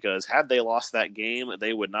playoffs, because had they lost that game,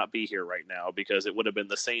 they would not be here right now, because it would have been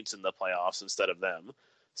the Saints in the playoffs instead of them.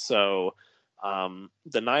 So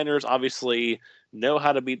the Niners obviously know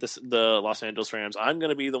how to beat the Los Angeles Rams. I'm going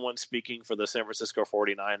to be the one speaking for the San Francisco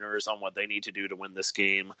 49ers on what they need to do to win this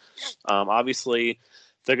game. Obviously,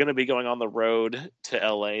 they're going to be going on the road to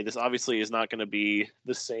LA. This obviously is not going to be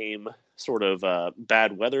the same sort of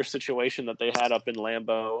bad weather situation that they had up in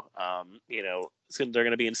Lambeau. They're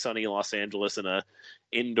going to be in sunny Los Angeles in a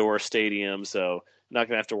indoor stadium, so not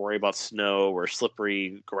going to have to worry about snow or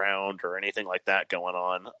slippery ground or anything like that going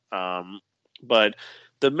on. But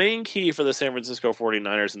the main key for the San Francisco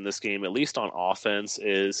 49ers in this game, at least on offense,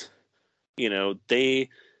 is, they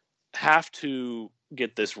have to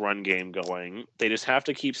get this run game going. They just have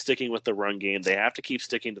to keep sticking with the run game. They have to keep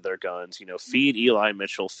sticking to their guns. Feed Eli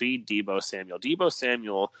Mitchell, feed Deebo Samuel. Deebo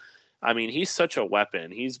Samuel, I mean, he's such a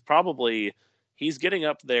weapon. He's getting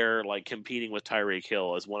up there, like, competing with Tyreek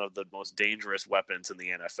Hill as one of the most dangerous weapons in the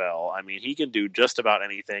NFL. I mean, he can do just about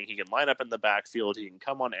anything. He can line up in the backfield. He can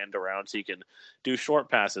come on end arounds. He can do short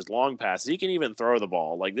passes, long passes. He can even throw the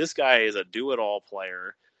ball. Like, this guy is a do-it-all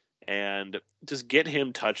player. And just get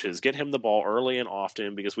him touches, get him the ball early and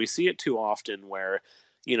often, because we see it too often where,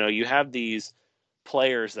 you have these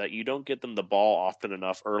players that you don't get them the ball often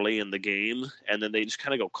enough early in the game, and then they just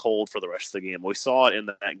kind of go cold for the rest of the game. We saw it in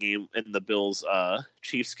that game, in the Bills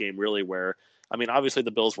Chiefs game, really, where, I mean, obviously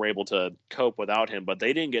the Bills were able to cope without him, but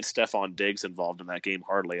they didn't get Stephon Diggs involved in that game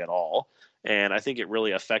hardly at all. And I think it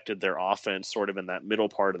really affected their offense sort of in that middle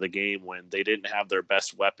part of the game when they didn't have their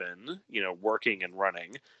best weapon, working and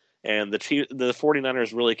running. And the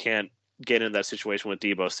 49ers really can't get in that situation with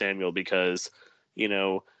Deebo Samuel because,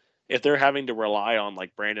 if they're having to rely on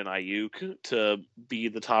like Brandon Ayuk to be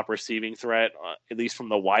the top receiving threat, at least from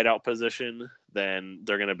the wideout position, then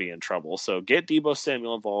they're going to be in trouble. So get Deebo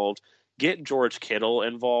Samuel involved, get George Kittle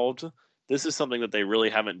involved. This is something that they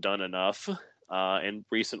really haven't done enough in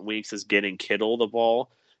recent weeks, is getting Kittle the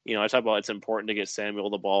ball. I talk about it's important to get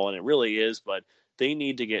Samuel the ball, and it really is, but they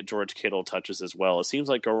need to get George Kittle touches as well. It seems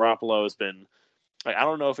like Garoppolo has been, I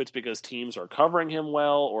don't know if it's because teams are covering him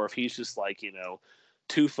well or if he's just like,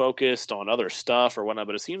 too focused on other stuff or whatnot,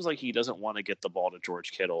 but it seems like he doesn't want to get the ball to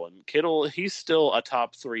George Kittle. And Kittle, he's still a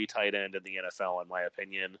top 3 tight end in the NFL, in my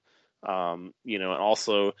opinion. And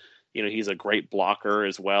also, he's a great blocker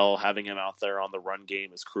as well. Having him out there on the run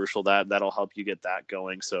game is crucial. That'll help you get that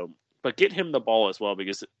going. So, but get him the ball as well,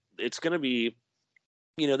 because it's going to be,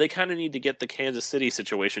 they kind of need to get the Kansas City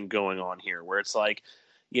situation going on here, where it's like,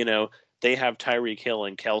 they have Tyreek Hill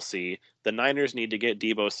and Kelsey. The Niners need to get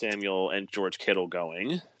Deebo Samuel and George Kittle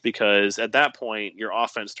going, because at that point, your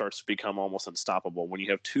offense starts to become almost unstoppable when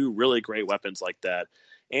you have 2 really great weapons like that,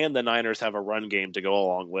 and the Niners have a run game to go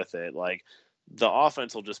along with it. Like, the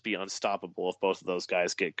offense will just be unstoppable if both of those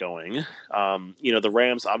guys get going. The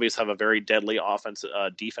Rams obviously have a very deadly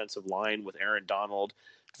defensive line with Aaron Donald,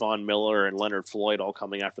 Von Miller, and Leonard Floyd all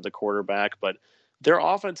coming after the quarterback, but their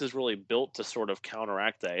offense is really built to sort of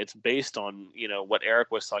counteract that. It's based on, what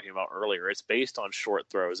Eric was talking about earlier. It's based on short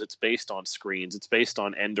throws. It's based on screens. It's based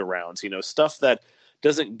on end arounds, stuff that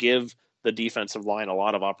doesn't give the defensive line a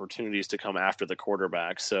lot of opportunities to come after the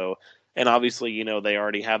quarterback. So, and obviously, they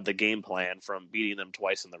already have the game plan from beating them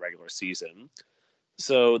twice in the regular season.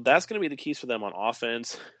 So that's going to be the keys for them on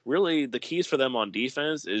offense. Really, the keys for them on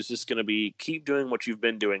defense is just going to be keep doing what you've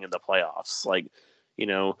been doing in the playoffs. Like,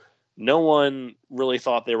 no one really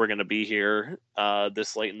thought they were going to be here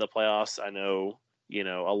this late in the playoffs. I know,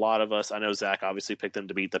 a lot of us, I know Zach obviously picked them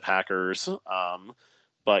to beat the Packers.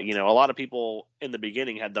 But, a lot of people in the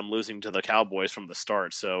beginning had them losing to the Cowboys from the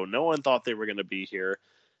start. So no one thought they were going to be here.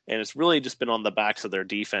 And it's really just been on the backs of their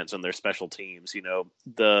defense and their special teams.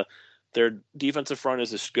 Their defensive front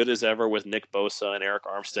is as good as ever with Nick Bosa and Eric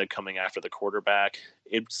Armstead coming after the quarterback.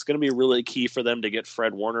 It's going to be really key for them to get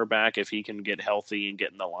Fred Warner back if he can get healthy and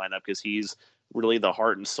get in the lineup, because he's really the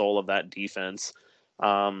heart and soul of that defense.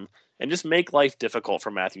 And just make life difficult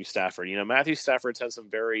for Matthew Stafford. Matthew Stafford's had some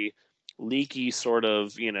very leaky sort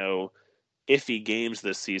of, iffy games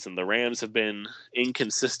this season. The Rams have been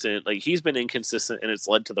inconsistent. Like, he's been inconsistent, and it's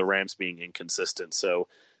led to the Rams being inconsistent. So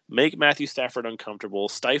make Matthew Stafford uncomfortable,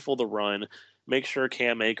 stifle the run, make sure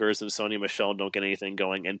Cam Akers and Sony Michel don't get anything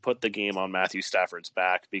going, and put the game on Matthew Stafford's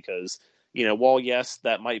back, because, while yes,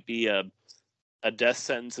 that might be a death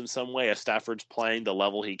sentence in some way, if Stafford's playing the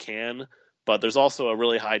level he can, but there's also a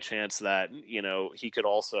really high chance that, he could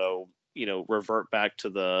also, revert back to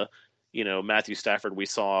the, Matthew Stafford we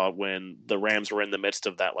saw when the Rams were in the midst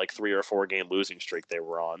of that 3 or 4 game losing streak they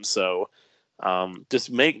were on. So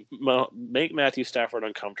just make Matthew Stafford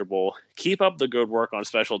uncomfortable. Keep up the good work on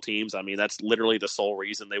special teams. I mean, that's literally the sole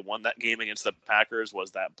reason they won that game against the Packers,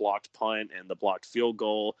 was that blocked punt and the blocked field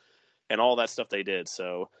goal and all that stuff they did.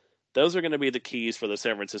 So those are going to be the keys for the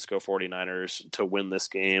San Francisco 49ers to win this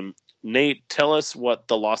game. Nate, tell us what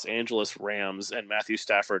the Los Angeles Rams and Matthew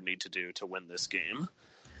Stafford need to do to win this game.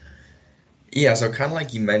 Yeah, so kind of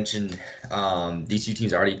like you mentioned, these 2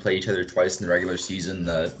 teams already played each other twice in the regular season.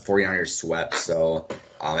 The 49ers swept, so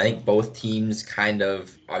I think both teams kind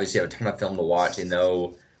of obviously have a ton of film to watch. They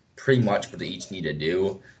know pretty much what they each need to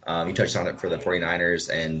do. You touched on it for the 49ers,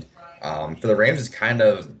 and for the Rams, it's kind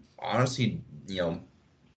of honestly,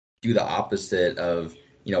 do the opposite of,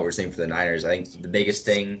 what we're saying for the Niners. I think the biggest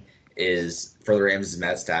thing is for the Rams is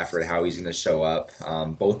Matt Stafford, how he's going to show up.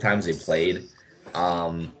 Both times they played.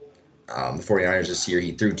 The 49ers this year,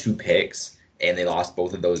 he threw 2 picks, and they lost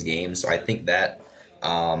both of those games. So I think that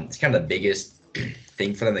it's kind of the biggest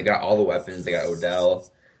thing for them. They got all the weapons. They got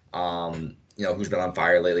Odell, who's been on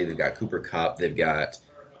fire lately. They've got Cooper Kupp. They've got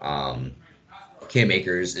Cam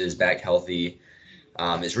Akers is back healthy.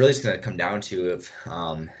 It's really just going to come down to if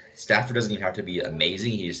Stafford doesn't even have to be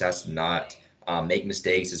amazing. He just has to not make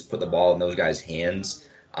mistakes, just put the ball in those guys' hands,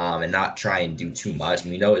 and not try and do too much.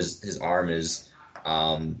 And we know his arm is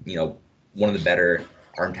one of the better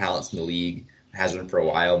arm talents in the league, has been for a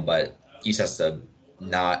while, but he just has to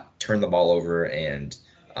not turn the ball over and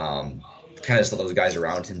kind of just let those guys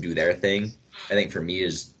around him do their thing. I think for me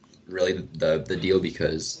is really the deal,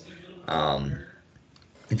 because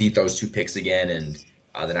if he throws 2 picks again and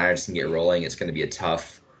the Niners can get rolling, it's going to be a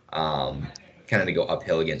tough kind of to go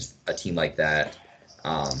uphill against a team like that.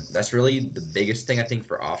 That's really the biggest thing, I think,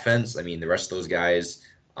 for offense. I mean, the rest of those guys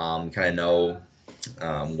kind of know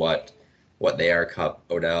what they are. Kupp,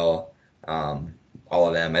 Odell, all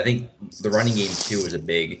of them. I think the running game too is a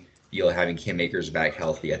big deal, having Cam Akers back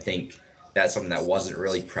healthy. I think that's something that wasn't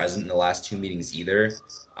really present in the last 2 meetings either.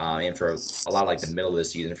 And for a lot of the middle of the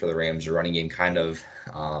season for the Rams, the running game kind of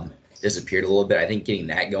disappeared a little bit. I think getting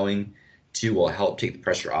that going too will help take the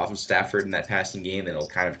pressure off of Stafford in that passing game, and it'll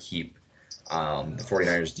kind of keep the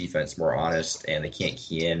 49ers defense more honest, and they can't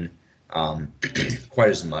key in quite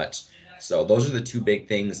as much. So those are the 2 big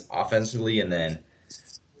things offensively. And then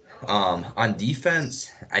On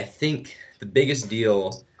defense, I think the biggest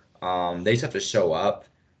deal, they just have to show up.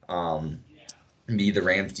 Um, be the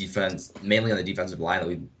Rams defense, mainly on the defensive line that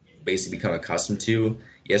we've basically become accustomed to.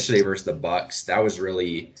 Yesterday versus the Bucks, that was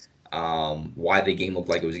really why the game looked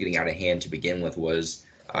like it was getting out of hand to begin with. Was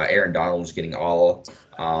Aaron Donald was getting all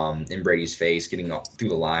in Brady's face, getting all through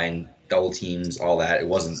the line, double teams, all that. It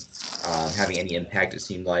wasn't having any impact. It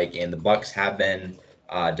seemed like, and the Bucks have been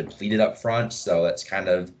depleted up front, so that's kind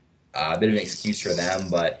of a bit of an excuse for them.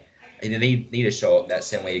 But they need to show up that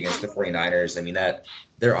same way against the 49ers. I mean, that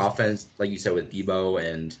their offense, like you said, with Debo,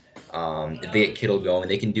 and if they get Kittle going,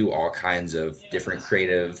 they can do all kinds of different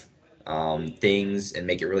creative things and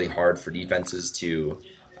make it really hard for defenses to,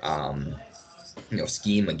 um,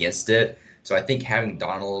 scheme against it. So I think having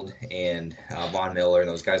Donald and Von Miller and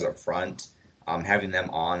those guys up front, having them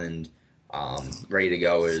on and ready to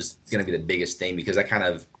go is going to be the biggest thing, because that kind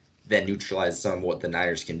of then neutralizes some of what the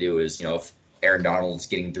Niners can do. Is, if Aaron Donald's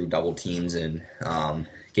getting through double teams and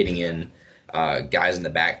getting in guys in the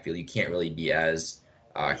backfield, you can't really be as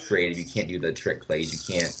creative. You can't do the trick plays. You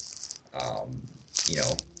can't, you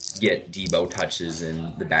know, get Debo touches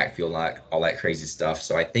in the backfield, all that crazy stuff.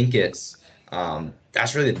 So I think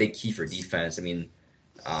that's really the big key for defense. I mean,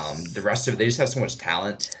 the rest of it, they just have so much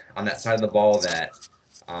talent on that side of the ball that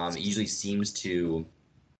it usually seems to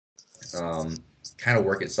kind of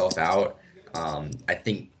work itself out. I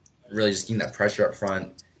think really just getting that pressure up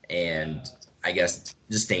front, and I guess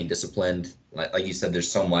just staying disciplined. Like you said,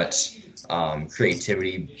 there's so much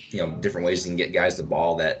creativity, different ways you can get guys the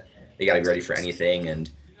ball that they got to be ready for anything,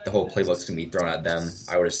 and the whole playbook's going to be thrown at them,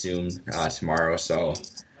 I would assume, tomorrow. So,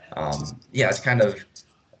 yeah, it's kind of,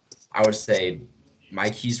 I would say, my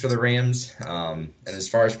keys for the Rams. And as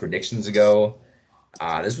far as predictions go,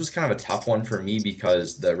 this was kind of a tough one for me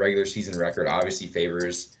because the regular season record obviously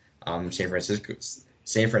favors San Francisco.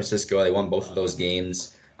 San Francisco, they won both of those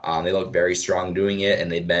games. They look very strong doing it,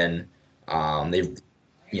 and they've made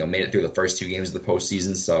it through the first two games of the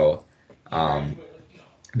postseason. So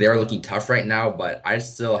they are looking tough right now, but I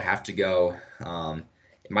still have to go. In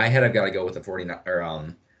my head, I've got to go with the 49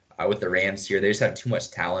 or with the Rams here. They just have too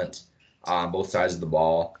much talent on both sides of the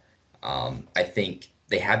ball. I think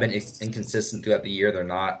they have been inconsistent throughout the year. They're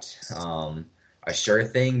not a sure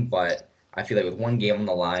thing, but I feel like with one game on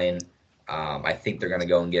the line, I think they're going to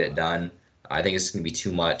go and get it done. I think it's going to be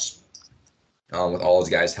too much with all those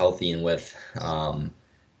guys healthy, and with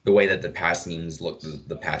the way that the passing games looked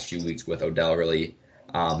the past few weeks with Odell really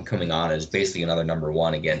coming on as basically another number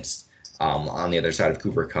one against on the other side of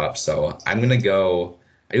Cooper Kupp. So I'm going to go.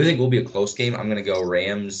 I do think it will be a close game. I'm going to go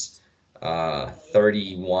Rams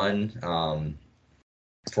 31,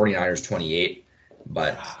 49ers 28.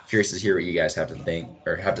 But curious to hear what you guys have to think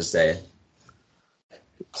or have to say.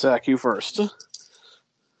 Zach, you first.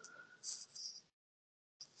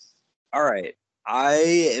 All right. I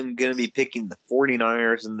am going to be picking the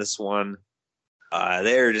 49ers in this one.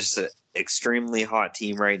 They're just an extremely hot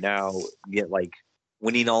team right now.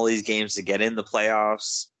 Winning all these games to get in the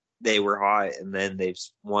playoffs. They were hot, and then they've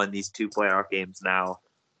won these two playoff games now.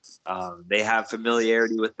 They have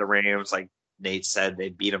familiarity with the Rams. Like Nate said, they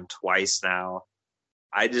beat them twice now.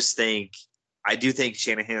 I do think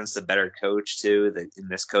Shanahan's the better coach, too, in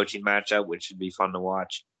this coaching matchup, which should be fun to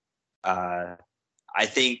watch. I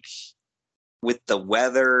think with the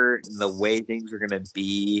weather and the way things are going to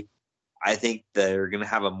be, I think they're going to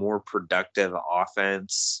have a more productive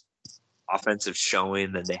offensive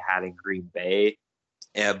showing than they had in Green Bay.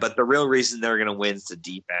 But the real reason they're going to win is the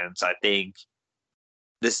defense. I think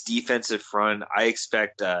this defensive front, I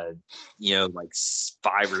expect 5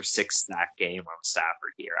 or 6 sack game on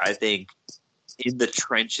Stafford here. I think in the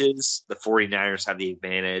trenches, the 49ers have the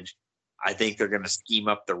advantage. I think they're going to scheme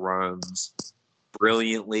up the runs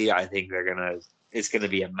brilliantly. I think it's going to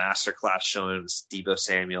be a masterclass showing of Deebo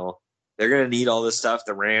Samuel. They're going to need all this stuff.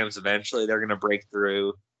 The Rams, eventually, they're going to break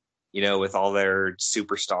through, with all their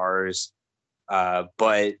superstars.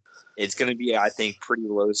 But it's going to be, I think, pretty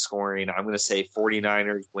low scoring. I'm going to say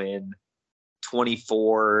 49ers win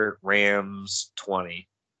 24, Rams 20.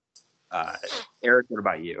 Eric, what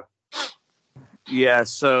about you? Yeah,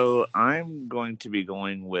 so I'm going to be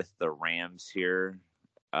going with the Rams here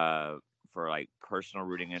for personal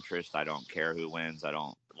rooting interest. I don't care who wins. I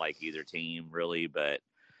don't like either team really, but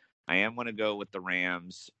I am going to go with the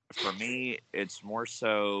Rams. For me, it's more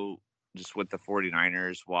so just with the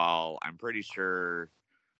 49ers. While I'm pretty sure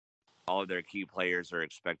all of their key players are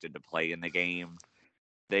expected to play in the game,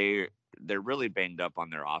 they're really banged up on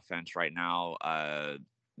their offense right now.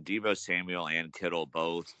 Deebo Samuel and Kittle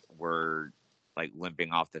both were like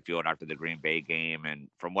limping off the field after the Green Bay game. And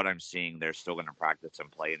from what I'm seeing, they're still going to practice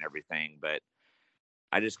and play and everything. But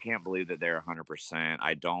I just can't believe that they're 100%.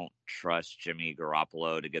 I don't trust Jimmy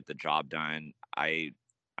Garoppolo to get the job done. I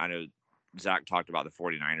know Zach talked about the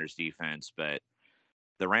 49ers defense, but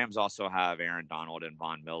the Rams also have Aaron Donald and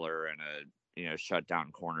Von Miller and a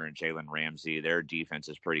shutdown corner in Jalen Ramsey. Their defense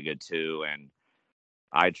is pretty good too, and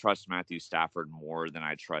I trust Matthew Stafford more than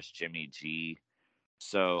I trust Jimmy G.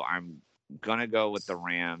 So I'm gonna go with the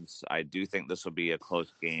Rams. I do think this will be a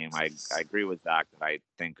close game. I agree with Zach that I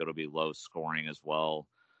think it'll be low scoring as well.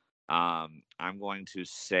 I'm going to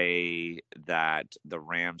say that the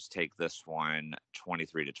Rams take this one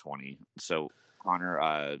 23-20. So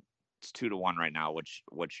Connor, it's 2-1 right now.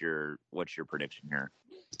 What's your prediction here?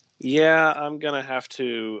 Yeah, I'm gonna have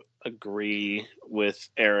to agree with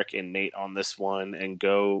Eric and Nate on this one and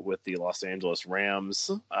go with the Los Angeles Rams.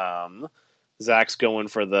 Zach's going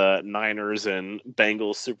for the Niners and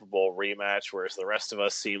Bengals Super Bowl rematch, whereas the rest of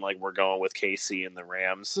us seem like we're going with KC and the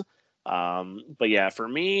Rams. But yeah, for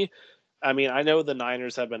me, I mean, I know the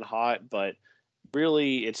Niners have been hot, but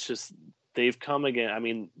really it's just they've come again. I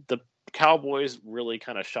mean, the Cowboys really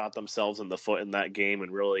kind of shot themselves in the foot in that game,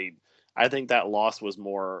 and really, I think that loss was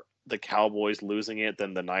more the Cowboys losing it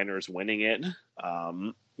than the Niners winning it.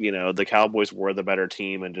 The Cowboys were the better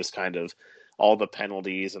team, and just kind of all the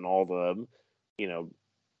penalties and all the,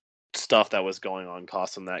 stuff that was going on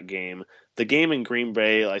cost them that game. The game in Green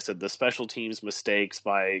Bay, like I said, the special teams mistakes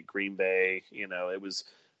by Green Bay, it was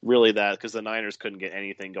really that because the Niners couldn't get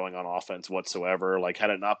anything going on offense whatsoever. Like, had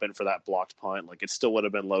it not been for that blocked punt, like it still would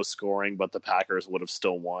have been low scoring, but the Packers would have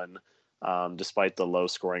still won. Despite the low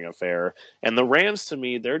scoring affair. And the Rams, to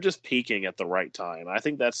me, they're just peaking at the right time. I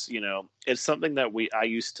think that's, it's something that I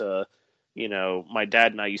used to, my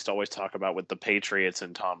dad and I used to always talk about with the Patriots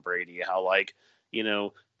and Tom Brady, how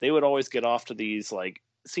they would always get off to these,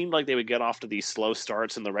 seemed like they would get off to these slow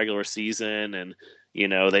starts in the regular season. And,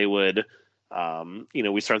 they would,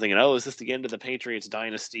 we start thinking, oh, is this the end of the Patriots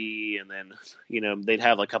dynasty? And then, they'd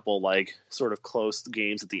have a couple sort of close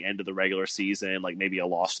games at the end of the regular season, like maybe a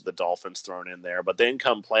loss to the Dolphins thrown in there. But then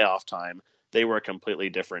come playoff time, they were a completely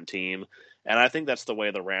different team. And I think that's the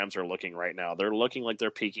way the Rams are looking right now. They're looking like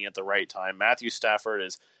they're peaking at the right time. Matthew Stafford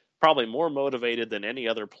is probably more motivated than any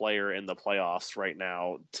other player in the playoffs right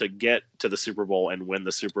now to get to the Super Bowl and win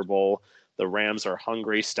the Super Bowl. The Rams are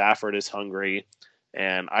hungry. Stafford is hungry.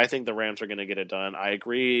 And I think the Rams are going to get it done. I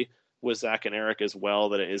agree with Zach and Eric as well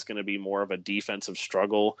that it is going to be more of a defensive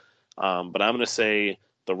struggle. But I'm going to say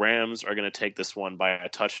the Rams are going to take this one by a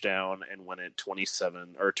touchdown and win it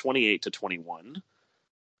 28-21.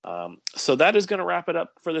 So that is going to wrap it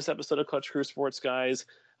up for this episode of Clutch Crew Sports, guys.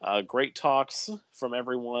 Great talks from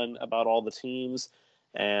everyone about all the teams,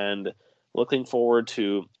 and looking forward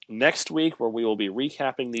to next week where we will be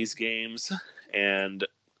recapping these games and,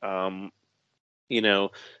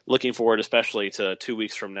 looking forward especially to 2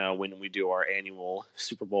 weeks from now when we do our annual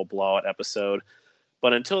Super Bowl blowout episode.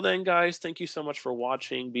 But until then, guys, thank you so much for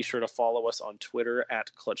watching. Be sure to follow us on Twitter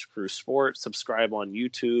at Clutch Crew Sports. Subscribe on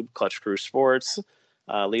YouTube, Clutch Crew Sports.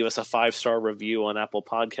 Leave us a 5-star review on Apple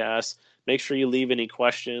Podcasts. Make sure you leave any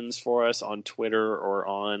questions for us on Twitter or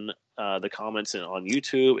on the comments on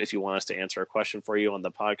YouTube. If you want us to answer a question for you on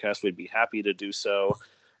the podcast, we'd be happy to do so.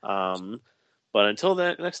 But until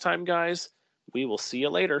then, next time, guys, we will see you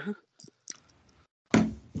later.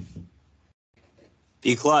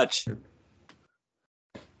 Be clutch.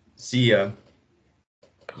 See ya.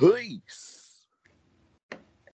 Peace.